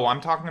about? No,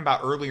 I'm talking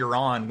about earlier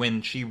on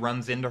when she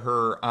runs into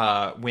her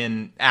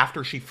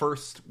after she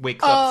first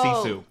wakes up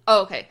Sisu.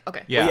 Oh, okay.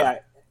 Yeah.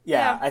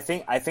 Yeah. I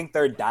think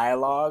their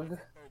dialogue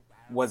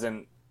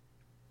wasn't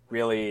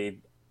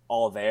really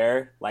all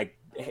there. Like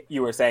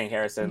you were saying,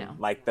 Harrison, No.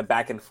 like the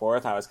back and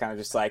forth, I was kind of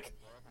just like,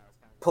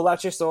 pull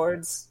out your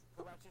swords,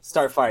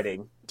 start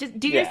fighting. Just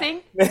do Yeah. your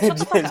thing. Shut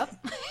the fuck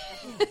up.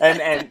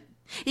 and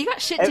You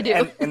got shit to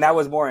do. and that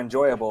was more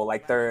enjoyable.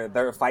 Like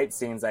their fight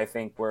scenes, I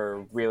think,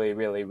 were really,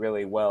 really,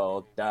 really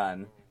well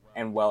done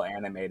and well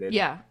animated.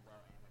 Yeah.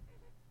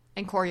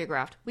 And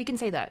choreographed. We can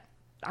say that.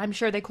 I'm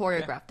sure they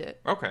choreographed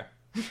it. Okay.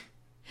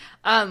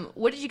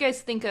 What did you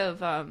guys think of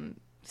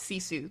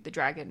Sisu, the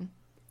dragon?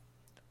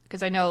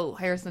 Because I know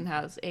Harrison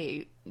has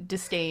a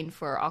disdain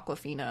for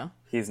Aquafina.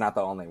 He's not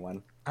the only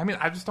one. I mean,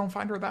 I just don't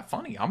find her that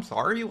funny. I'm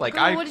sorry. Like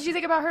What did you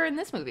think about her in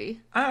this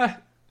movie?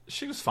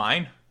 she was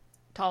fine.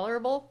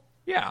 Tolerable?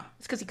 Yeah.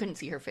 It's because you couldn't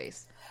see her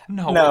face.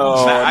 No, No, it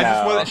wasn't that. I no.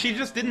 just wasn't. She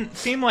just didn't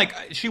seem like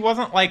she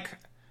wasn't like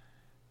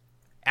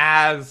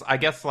as I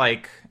guess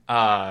like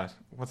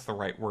what's the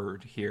right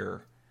word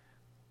here?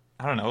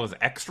 I don't know. It was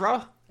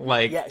extra.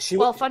 Like Yeah, she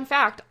Well, fun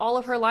fact, all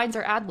of her lines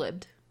are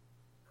ad-libbed.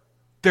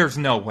 there's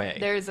no way.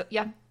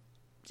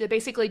 They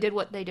basically did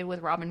what they did with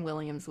Robin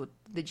Williams with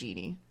the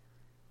genie.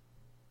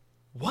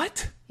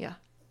 What? Yeah.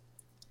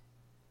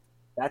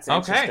 That's Okay.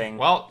 interesting.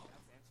 Well,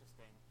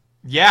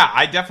 yeah,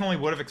 I definitely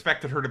would have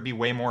expected her to be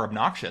way more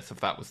obnoxious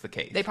if that was the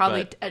case. They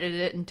probably but, edited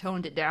it and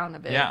toned it down a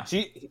bit. yeah.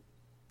 She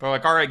But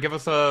like, all right, give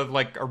us a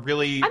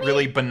really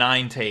really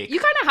benign take. You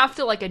kind of have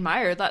to like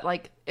admire that,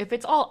 like, if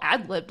it's all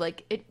ad-libbed,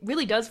 like, it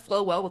really does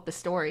flow well with the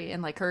story,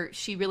 and like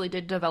she really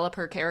did develop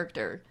her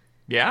character.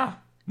 Yeah.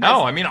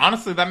 No, I mean,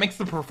 honestly, that makes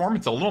the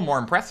performance a little more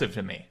impressive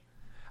to me.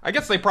 I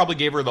guess they probably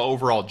gave her the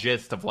overall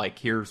gist of, like,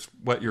 here's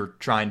what you're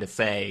trying to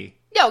say.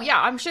 No, yeah,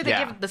 I'm sure they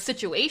Yeah. give the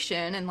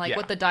situation and, like, Yeah.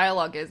 what the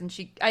dialogue is,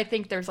 and I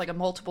think there's, like, a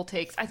multiple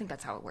takes. I think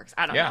that's how it works.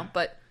 I don't Yeah. know,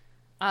 but...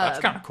 That's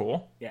kind of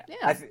cool. yeah.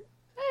 Yeah.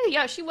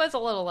 Yeah, she was a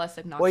little less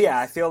obnoxious. Well, yeah,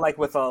 I feel like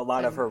with a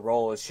lot of her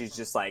roles, she's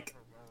just like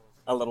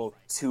a little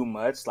too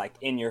much, like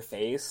in your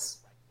face.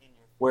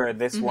 Where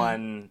this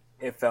one,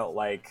 it felt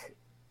like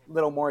a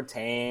little more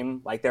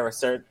tame. Like there were It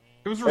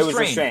was it was restrained.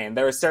 restrained.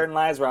 There were certain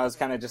lines where I was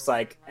kind of just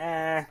like,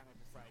 eh.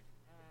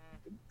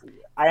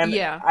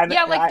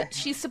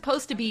 She's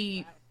supposed to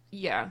be...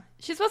 Yeah.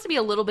 She's supposed to be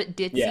a little bit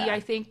ditzy, Yeah. I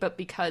think, but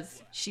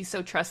because she's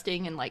so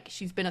trusting and, like,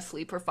 she's been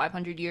asleep for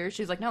 500 years,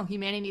 she's like, no,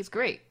 humanity's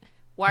great.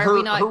 Why are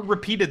we not... Her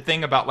repeated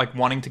thing about like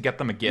wanting to get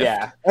them a gift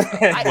Yeah.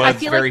 was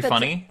very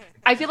funny.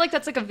 I feel like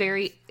that's like a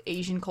very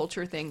Asian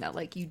culture thing that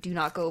like you do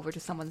not go over to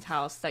someone's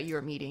house that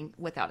you're meeting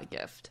without a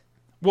gift.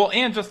 Well,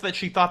 and just that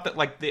she thought that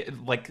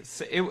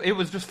it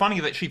was just funny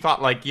that she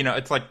thought like, you know,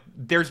 it's like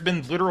there's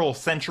been literal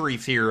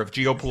centuries here of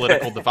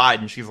geopolitical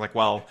divide, and she's like,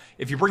 well,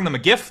 if you bring them a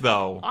gift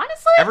though,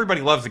 Honestly?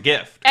 everybody loves a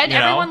gift, And you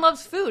know? everyone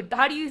loves food.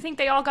 How do you think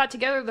they all got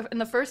together in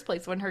the first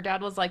place when her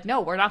dad was like,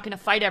 no, we're not going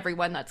to fight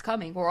everyone that's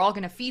coming. We're all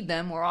going to feed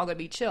them. We're all going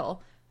to be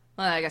chill.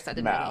 Well, I guess that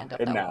didn't really end up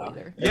that way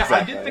either. Yeah,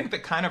 Exactly. I did think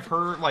that kind of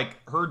her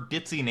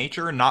ditzy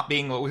nature and not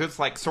being, it was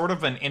like sort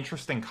of an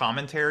interesting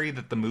commentary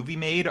that the movie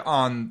made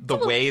on the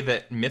way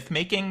that myth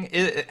making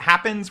it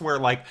happens, where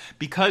like,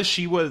 because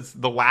she was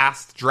the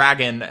last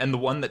dragon and the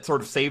one that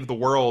sort of saved the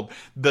world,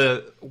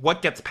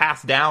 what gets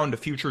passed down to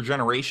future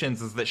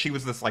generations is that she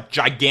was this like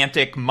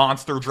gigantic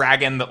monster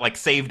dragon that like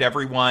saved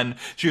everyone.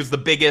 She was the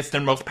biggest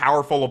and most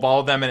powerful of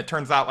all of them, and it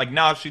turns out like,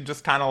 no, she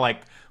just kind of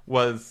like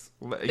was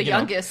The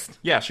youngest.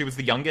 Yeah, she was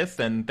the youngest,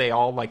 and they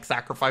all like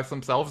sacrificed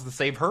themselves to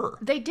save her.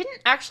 They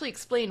didn't actually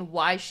explain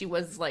why she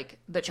was like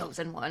the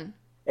chosen one.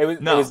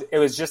 It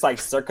was just like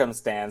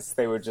circumstance.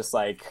 They were just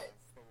like,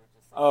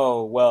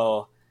 oh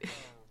well,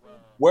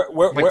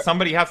 like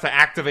somebody has to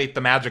activate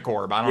the magic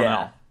orb. I don't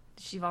know.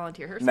 Did she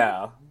volunteer herself?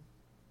 No.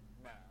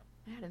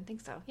 I didn't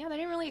think so. Yeah, they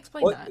didn't really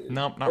explain that.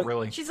 No, not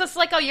really. She's just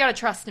like, oh, you gotta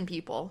trust in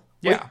people.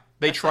 Yeah,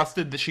 they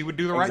trusted that she would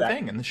do the right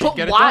thing and that she'd But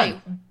get why? it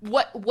done.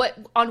 What?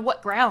 On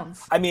what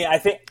grounds? I mean, I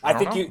think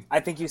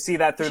know. you see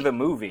that through the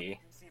movie.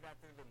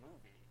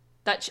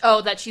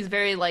 That she's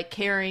very like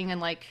caring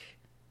and like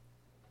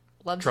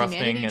loves Trusting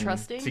humanity, and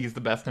trusting. sees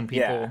the best in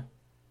people. Yeah.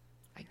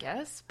 I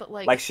guess, but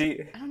like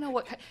she. I don't know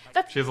what.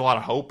 That's She has a lot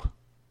of hope.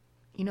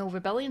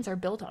 rebellions are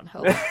built on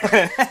hope.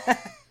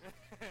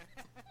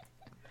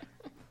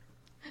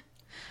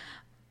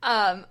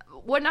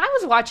 When I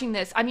was watching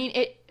this, I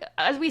mean,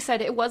 as we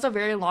said, it was a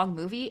very long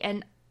movie,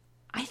 and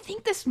I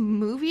think this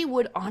movie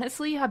would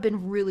honestly have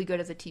been really good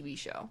as a TV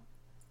show.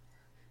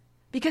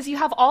 Because you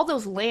have all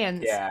those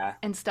lands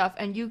and stuff,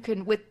 and you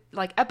can, with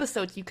like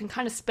episodes, you can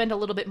kind of spend a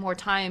little bit more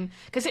time.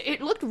 Because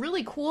it looked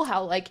really cool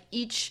how like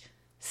each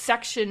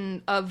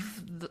section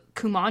of the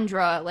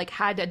Kumandra like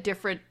had a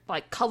different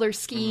like color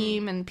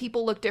scheme, and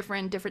people look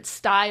different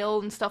style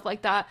and stuff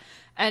like that.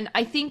 And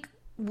I think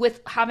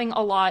with having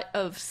a lot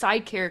of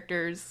side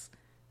characters,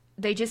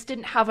 they just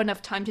didn't have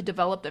enough time to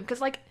develop them. Because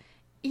like,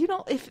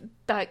 if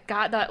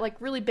that like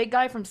really big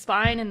guy from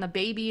Spine and the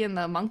baby and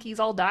the monkeys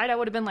all died, I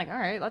would have been like, all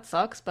right, that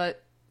sucks.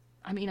 But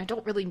I mean, I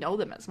don't really know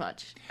them as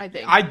much, I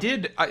think.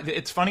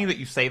 It's funny that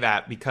you say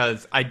that,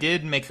 because I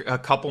did make a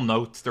couple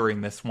notes during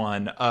this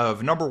one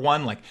of, number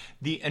one, like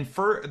the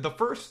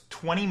first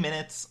 20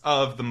 minutes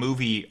of the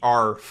movie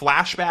are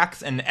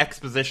flashbacks and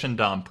exposition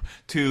dump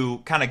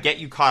to kind of get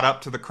you caught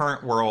up to the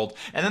current world.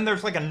 And then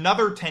there's like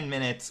another 10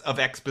 minutes of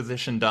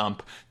exposition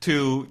dump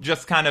to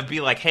just kind of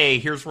be like, hey,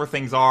 here's where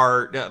things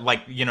are,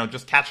 like,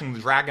 just catching the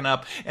dragon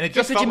up. And it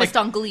just felt like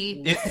on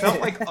Glee. It felt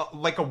like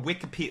a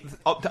Wikipedia.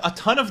 A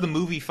ton of the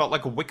movie felt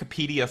like a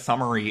Wikipedia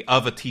summary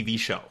of a TV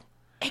show.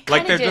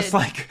 Like they're just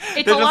like,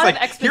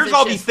 here's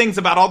all these things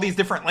about all these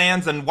different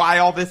lands and why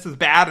all this is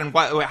bad and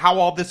how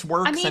all this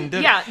works. I mean,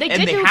 they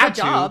did do a had good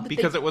job.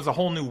 because it was a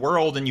whole new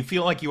world, and you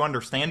feel like you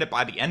understand it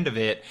by the end of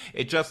it.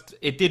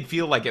 It did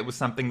feel like it was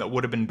something that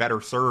would have been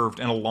better served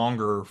in a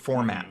longer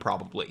format,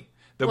 probably.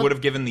 That would have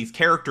given these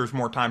characters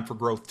more time for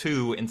growth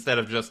too, instead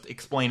of just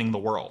explaining the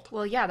world.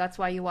 Well, yeah, that's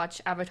why you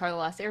watch Avatar: The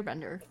Last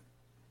Airbender.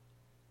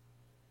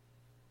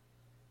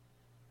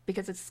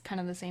 Because it's kind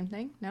of the same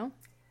thing, no?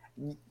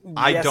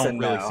 I don't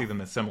really see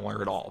them as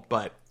similar at all,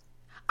 but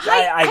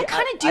I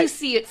kind of do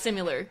see it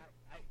similar.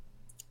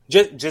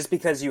 Just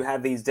because you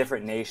have these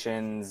different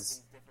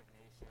nations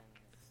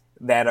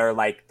that are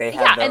like, they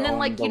have their and then own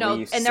like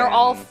beliefs and they're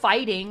all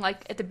fighting.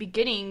 Like at the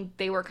beginning,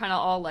 they were kind of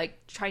all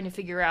like trying to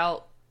figure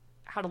out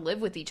how to live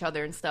with each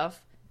other and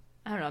stuff.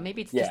 I don't know.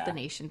 Maybe it's just the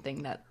nation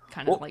thing that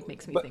kind of like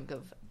makes me think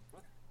of.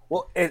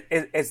 Well,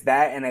 it's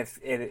that, and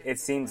it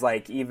seems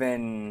like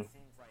even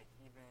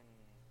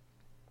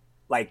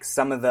like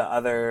some of the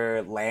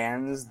other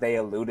lands, they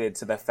alluded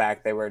to the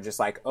fact they were just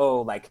like,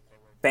 oh, like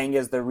Fang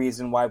is the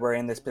reason why we're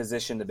in this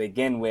position to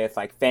begin with.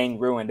 Like Fang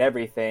ruined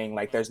everything.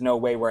 Like there's no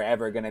way we're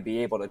ever going to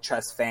be able to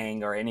trust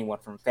Fang or anyone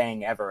from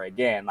Fang ever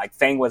again. Like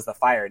Fang was the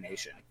Fire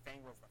Nation.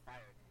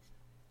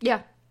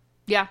 Yeah.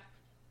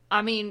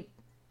 I mean,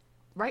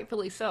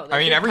 rightfully so. I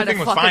mean, everything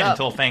was fine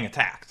until Fang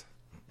attacked.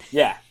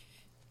 Yeah.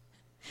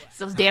 It's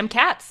those damn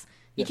cats.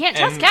 You can't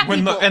trust cat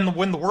people. And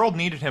when the world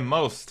needed him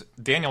most,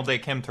 Daniel Day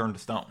Kim turned to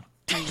stone.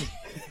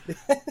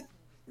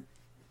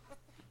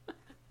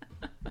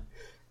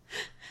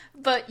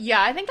 But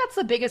yeah, I think that's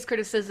the biggest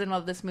criticism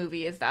of this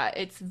movie, is that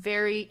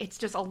it's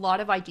just a lot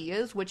of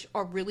ideas, which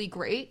are really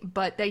great,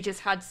 but they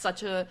just had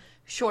such a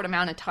short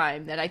amount of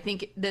time that I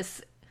think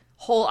this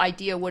whole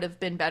idea would have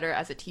been better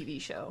as a TV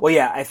show. Well,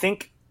 yeah, I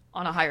think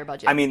on a higher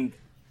budget. I mean,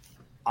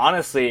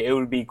 honestly, it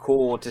would be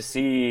cool to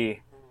see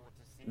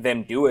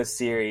them do a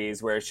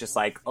series where it's just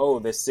like, oh,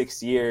 the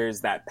 6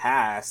 years that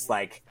passed,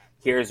 like,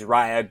 here's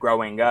Raya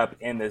growing up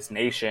in this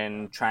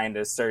nation trying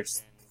to search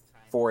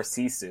for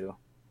Sisu.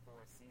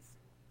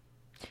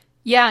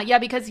 Yeah,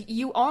 because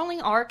you only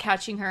are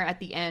catching her at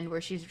the end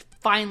where she's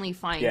finally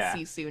finds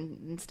Sisu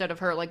instead of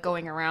her like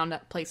going around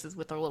at places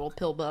with her little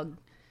pill bug.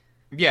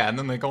 Yeah, and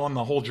then they go on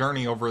the whole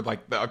journey over like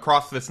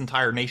across this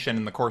entire nation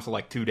in the course of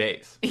like 2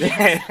 days.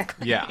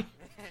 Yeah.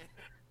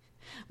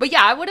 But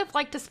yeah, I would have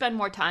liked to spend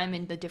more time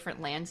in the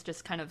different lands,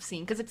 just kind of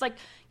seeing, because it's like,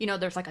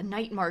 there's like a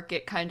night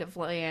market kind of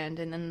land,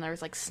 and then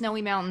there's like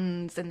snowy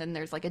mountains, and then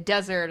there's like a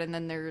desert, and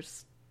then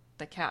there's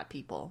the cat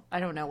people. I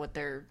don't know what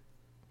their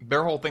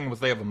whole thing was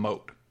they have a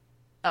moat.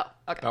 Oh,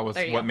 okay. That was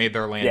what made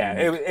their land. Yeah,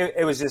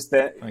 it was just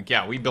that. Like,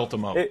 yeah, we built a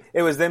moat.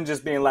 It was them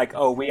just being like,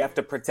 oh, we have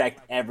to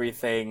protect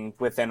everything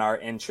within our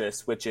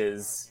interests, which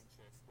is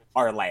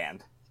our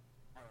land.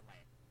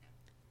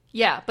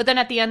 Yeah, but then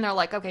at the end they're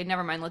like, okay,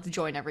 never mind, let's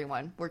join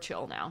everyone. We're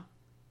chill now.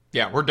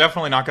 Yeah, we're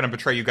definitely not going to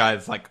betray you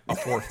guys like a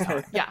fourth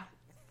time. Yeah.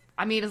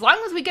 I mean, as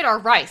long as we get our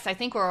rice, I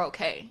think we're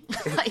okay.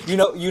 Like, You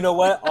know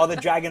what? All the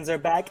dragons are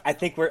back. I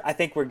think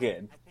we're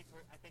good.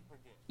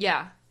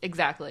 yeah,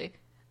 exactly.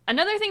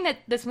 Another thing that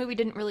this movie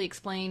didn't really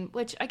explain,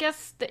 which I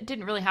guess that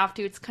didn't really have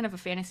to, it's kind of a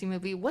fantasy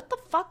movie. What the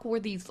fuck were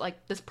these,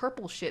 like, this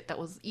purple shit that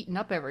was eating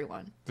up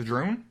everyone? The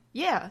Droon?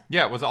 Yeah.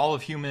 Yeah, it was all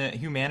of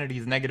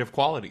humanity's negative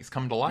qualities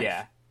come to life.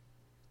 Yeah.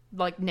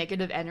 Like,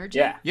 negative energy?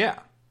 Yeah. Yeah.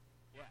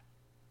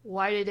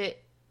 Why did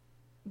it...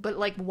 But,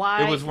 like,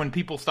 why... It was when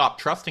people stopped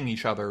trusting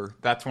each other,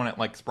 that's when it,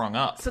 like, sprung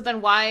up. So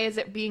then why is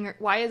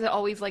it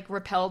always, like,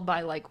 repelled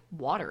by, like,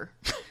 water?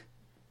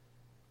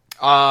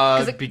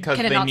 Because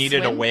can it they not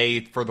needed a swim? way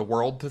for the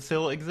world to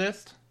still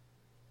exist.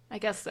 I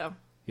guess so.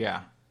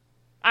 Yeah.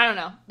 I don't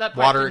know. That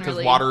part Water, didn't because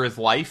really... water is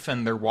life,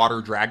 and they're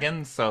water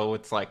dragons, so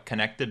it's, like,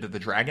 connected to the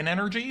dragon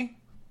energy.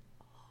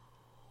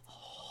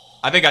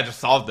 I think I just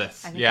solved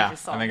this. I think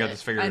I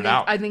just figured it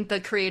out. I think the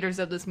creators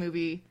of this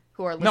movie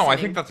who are listening... No, I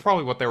think that's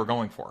probably what they were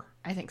going for.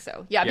 I think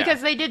so. Yeah,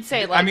 because they did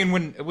say, like... I mean,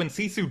 when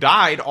Sisu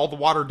died, all the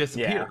water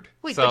disappeared.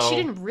 Wait, so... but she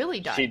didn't really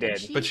die. She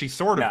did. But she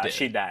sort of No, did.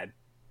 she died.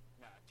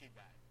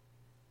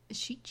 Is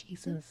she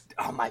Jesus?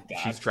 Oh my god.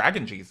 She's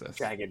Dragon Jesus.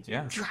 Dragon Jesus.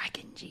 Yeah.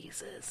 Dragon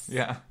Jesus.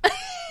 Yeah.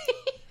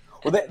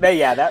 Well,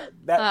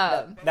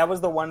 that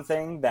was the one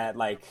thing that,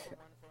 like,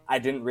 I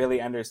didn't really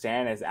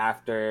understand is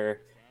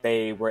after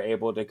they were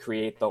able to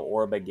create the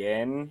orb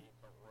again,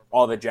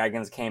 all the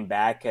dragons came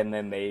back, and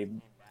then they,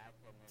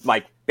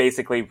 like,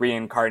 basically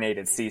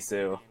reincarnated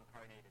Sisu.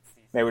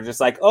 They were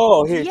just like,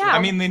 oh, here. Yeah. I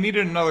mean, they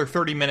needed another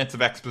 30 minutes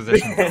of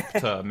exposition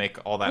to make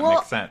all that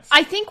make sense.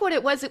 I think what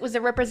it was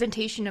a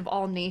representation of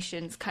all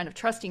nations kind of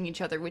trusting each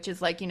other, which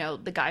is like, you know,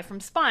 the guy from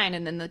Spine,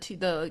 and then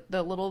the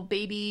little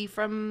baby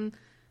from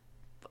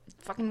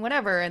fucking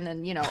whatever, and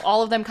then, you know,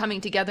 all of them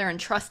coming together and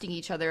trusting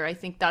each other. I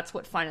think that's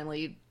what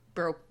finally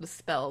broke the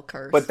spell,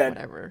 curse,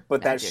 whatever.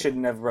 But that magic.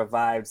 shouldn't have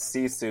revived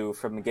Sisu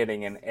from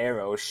getting an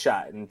arrow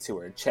shot into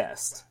her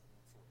chest.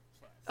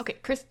 Okay,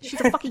 Chris,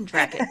 she's a fucking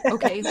dragon.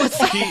 Okay,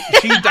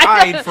 She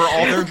died for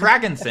all their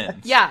dragon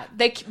sins. yeah,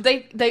 they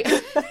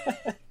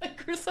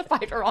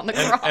crucified her on the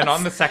cross, And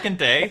on the second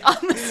day, on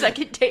the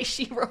second day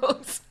she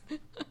rose.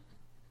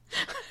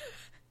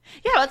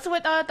 Yeah,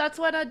 that's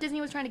what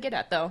Disney was trying to get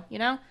at, though. You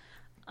know.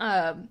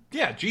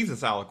 yeah,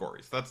 Jesus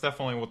allegories. That's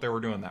definitely what they were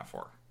doing that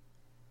for.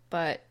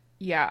 But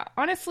yeah,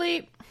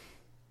 honestly,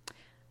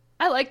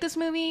 I like this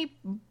movie,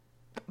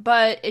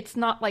 but it's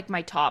not like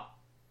my top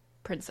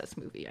princess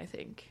movie. I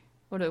think.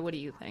 What do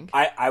you think?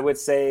 I would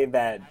say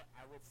that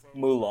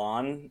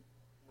Mulan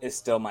is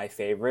still my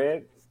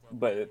favorite,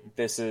 but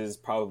this is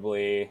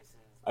probably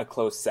a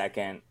close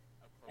second,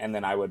 and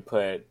then I would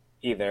put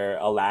either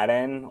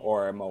Aladdin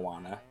or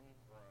Moana.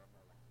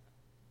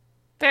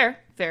 Fair.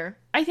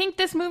 I think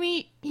this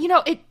movie, you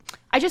know,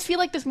 I just feel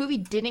like this movie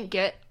didn't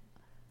get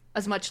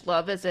as much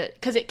love as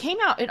because it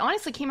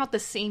honestly came out the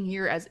same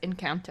year as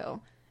Encanto.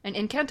 And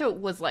Encanto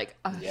was like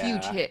a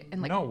huge hit.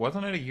 And like, No,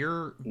 wasn't it a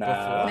year No.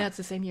 before? no, it's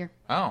the same year.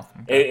 Oh.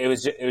 Okay. It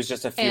was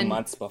just a few And-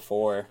 months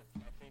before.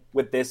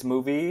 With this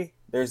movie,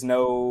 there's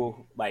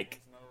no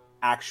like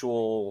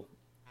actual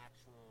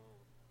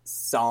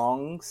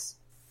songs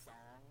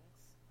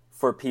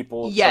for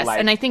people. Yes, to, like,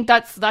 and I think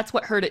that's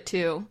what hurt it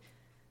too.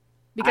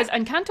 Because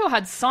Encanto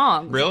had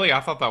songs. Really?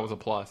 I thought that was a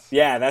plus.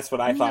 yeah, that's what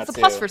I I mean, thought it's a too.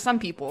 plus for some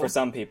people. For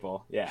some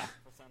people, yeah.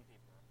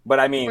 But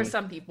I mean, For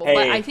some people. hey,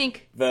 But I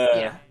think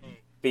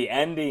the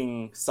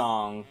ending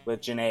song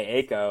with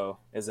Janae Aiko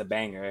is a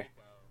banger.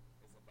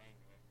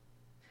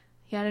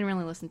 Yeah, I didn't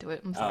really listen to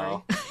it. I'm sorry.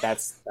 Oh,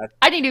 that's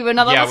I didn't even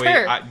know that was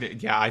her.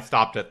 I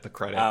stopped at the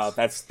credits. oh,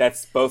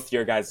 that's both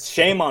your guys.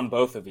 Shame on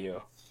both of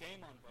you.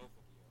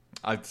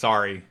 I'm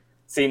sorry.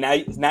 See, now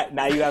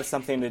you have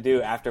something to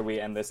do after we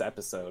end this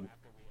episode.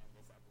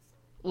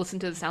 Listen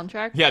to the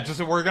soundtrack. Yeah,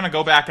 we're gonna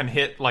go back and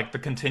hit like the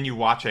continue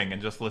watching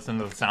and just listen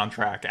to the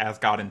soundtrack as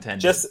God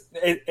intended.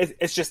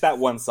 It's just that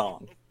one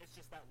song.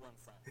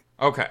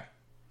 Okay.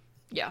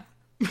 Yeah.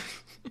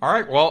 All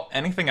right. Well,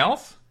 anything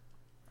else?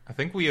 I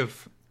think we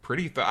have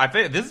I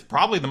think this is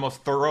probably the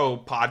most thorough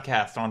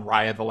podcast on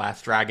Raya the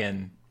Last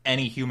Dragon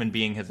any human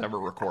being has ever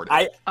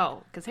recorded.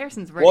 Oh, because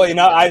Harrison's ready. Well, you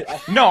know,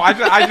 No,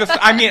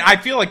 I mean, I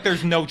feel like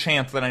there's no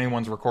chance that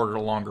anyone's recorded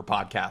a longer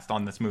podcast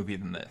on this movie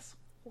than this.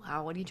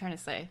 Wow, what are you trying to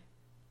say?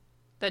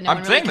 That no one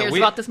I'm really saying cares that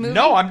about this movie?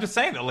 No, I'm just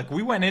saying that like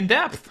we went in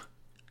depth.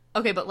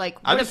 Okay, but like,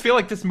 I what just if, feel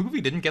like this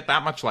movie didn't get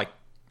that much like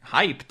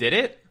hype, did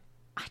it?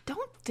 I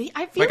don't think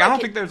I feel Like like I don't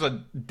it- think there's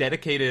a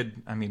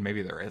dedicated. I mean,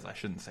 maybe there is. I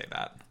shouldn't say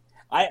that.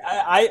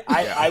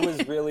 I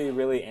was really,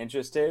 really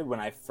interested when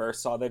I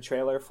first saw the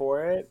trailer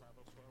for it,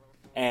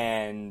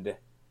 and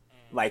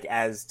like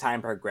as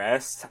time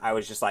progressed, I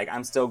was just like,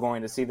 I'm still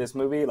going to see this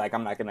movie. Like,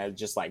 I'm not gonna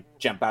just like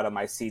jump out of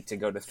my seat to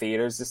go to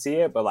theaters to see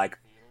it, but like,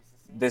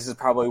 this is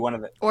probably one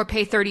of the or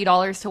pay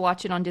 $30 to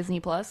watch it on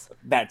Disney Plus.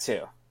 that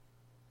too.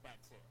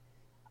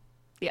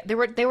 Yeah,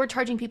 they were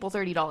charging people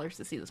 $30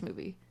 to see this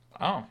movie.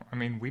 Oh, I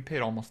mean, we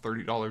paid almost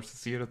 $30 to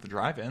see it at the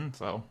drive-in,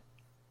 so.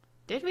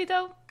 Did we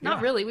though? Not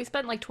Yeah. really. We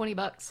spent like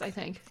 $20, I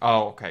think.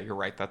 Oh, okay, you're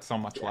right. That's so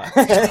much less.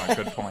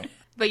 Good point.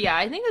 But yeah,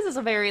 I think this is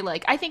a very,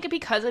 like, I think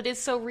because it is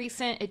so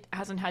recent, it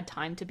hasn't had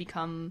time to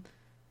become,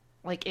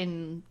 like,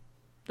 in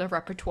the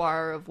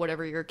repertoire of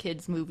whatever your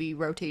kid's movie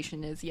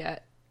rotation is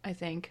yet, I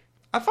think.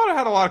 I thought it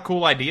had a lot of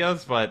cool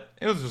ideas, but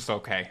it was just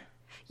okay.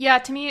 Yeah,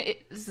 to me,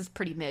 this is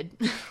pretty mid.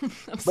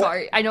 I'm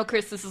sorry. I know,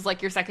 Chris, this is,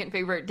 like, your second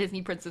favorite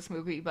Disney princess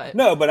movie, but...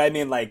 No, but I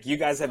mean, like, you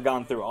guys have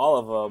gone through all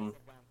of them,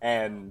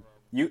 and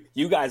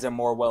you guys are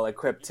more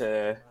well-equipped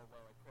to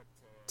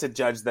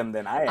judge them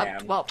than I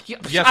am. Well,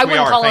 Yes, I we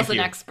wouldn't are. call Thank us an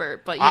you.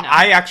 expert, but, you know.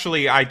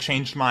 I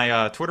changed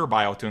my Twitter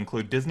bio to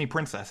include Disney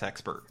Princess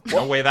Expert.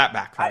 No way that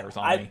backfires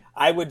on me.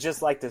 I would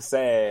just like to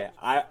say,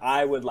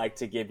 I would like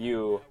to give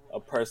you a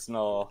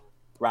personal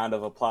round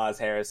of applause,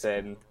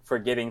 Harrison, for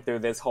getting through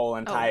this whole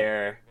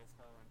entire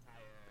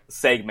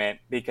segment,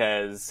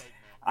 because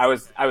I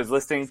was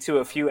listening to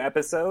a few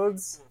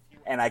episodes,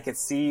 and I could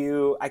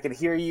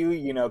hear you,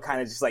 you know,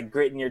 kind of just like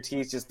gritting your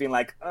teeth, just being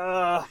like,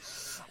 all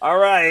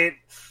right,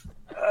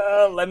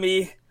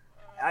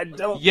 I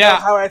don't know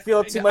how I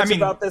feel too much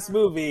about this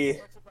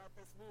movie.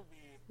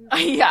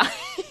 Yeah.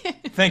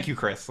 Thank you,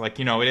 Chris. Like,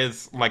 you know, it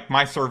is like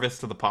my service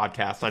to the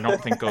podcast. I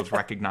don't think goes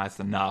recognized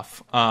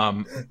enough.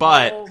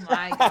 But Oh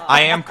my God.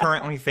 I am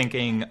currently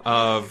thinking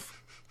of,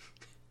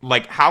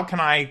 like, how can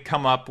I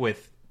come up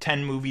with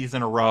 10 movies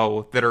in a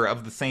row that are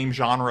of the same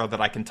genre that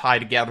I can tie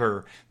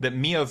together that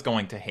Mia's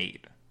going to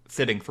hate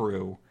sitting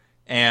through.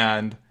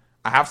 And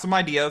I have some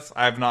ideas.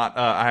 I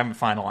haven't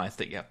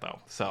finalized it yet, though.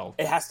 So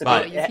It has to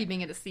Oh, be. you're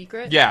keeping it a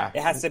secret? Yeah.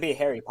 It has to be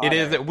Harry Potter. It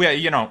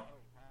is, you know,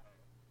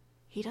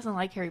 He doesn't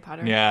like Harry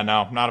Potter. yeah,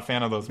 no, not a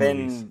fan of those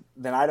movies.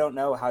 Then I don't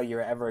know how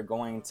you're ever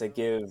going to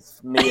give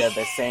Mia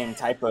the same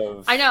type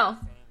of I know.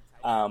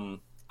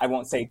 I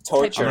won't say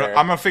torture.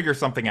 I'm gonna figure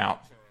something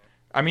out.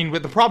 I mean,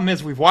 the problem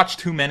is we've watched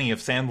too many of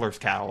Sandler's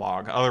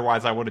catalog.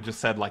 Otherwise, I would have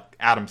just said, like,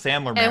 Adam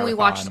Sandler And we marathon.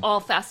 watched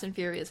all Fast and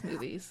Furious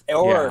movies.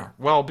 Or Yeah.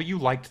 Well, but you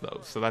liked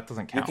those, so that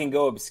doesn't you count. can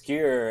go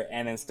obscure,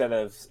 and instead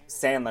of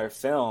Sandler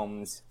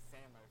films,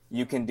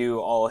 you can do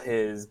all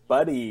his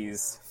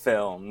buddies'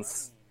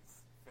 films.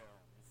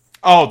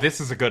 Oh, this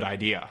is a good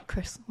idea.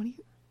 Chris, what are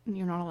you...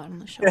 You're not allowed on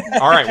the show.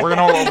 All right, we're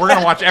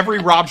gonna watch every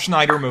Rob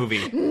Schneider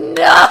movie.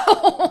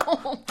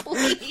 No!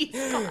 Please,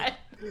 God.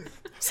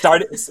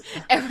 Starting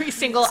Every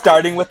single...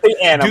 with the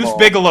animal. Deuce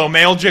Bigelow,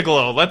 male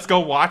gigolo. Let's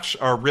go watch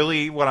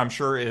really what I'm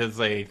sure is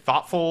a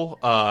thoughtful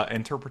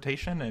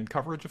interpretation and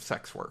coverage of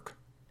sex work.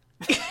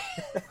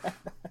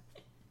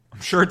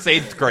 I'm sure it's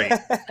aged great.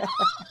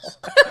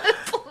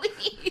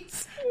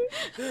 Please.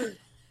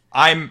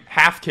 I'm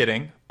half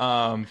kidding,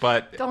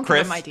 but Don't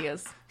Chris, give him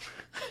ideas.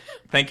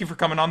 thank you for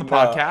coming on the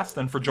podcast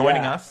and for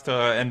joining Yeah. us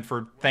and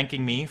for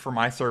thanking me for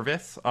my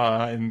service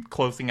and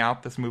closing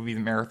out this movie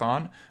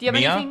marathon. Do you have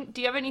Mia? anything?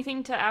 Do you have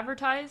anything to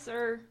advertise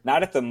or?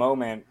 Not at the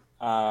moment.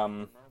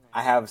 I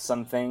have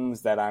some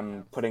things that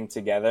I'm putting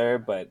together,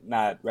 but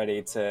not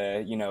ready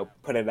to, you know,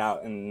 put it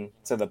out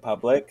into the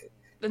public.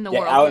 In the Yeah,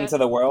 world out yet? into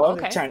the world.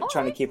 Okay. Trying to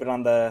Alright. keep it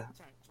on the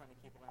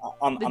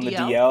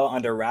DL? DL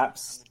under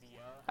wraps.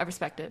 I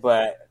respect it.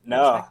 But I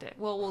no, respect it.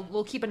 Well,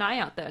 we'll keep an eye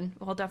out then.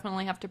 We'll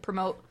definitely have to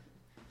promote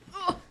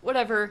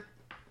whatever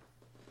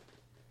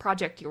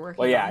project you're working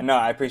well, yeah, on. no,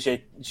 I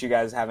appreciate you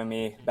guys having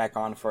me back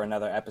on for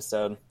another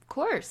episode. Of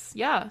course,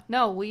 yeah.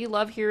 No, we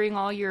love hearing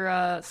all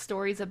your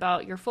stories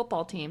about your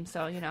football team.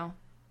 So, you know,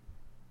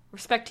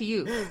 respect to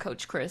you,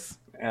 Coach Chris.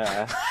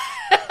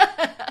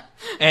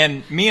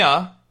 And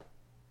Mia,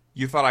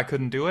 you thought I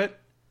couldn't do it,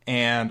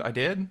 and I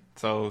did.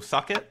 So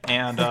suck it,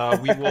 and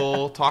we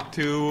will talk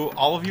to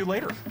all of you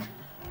later.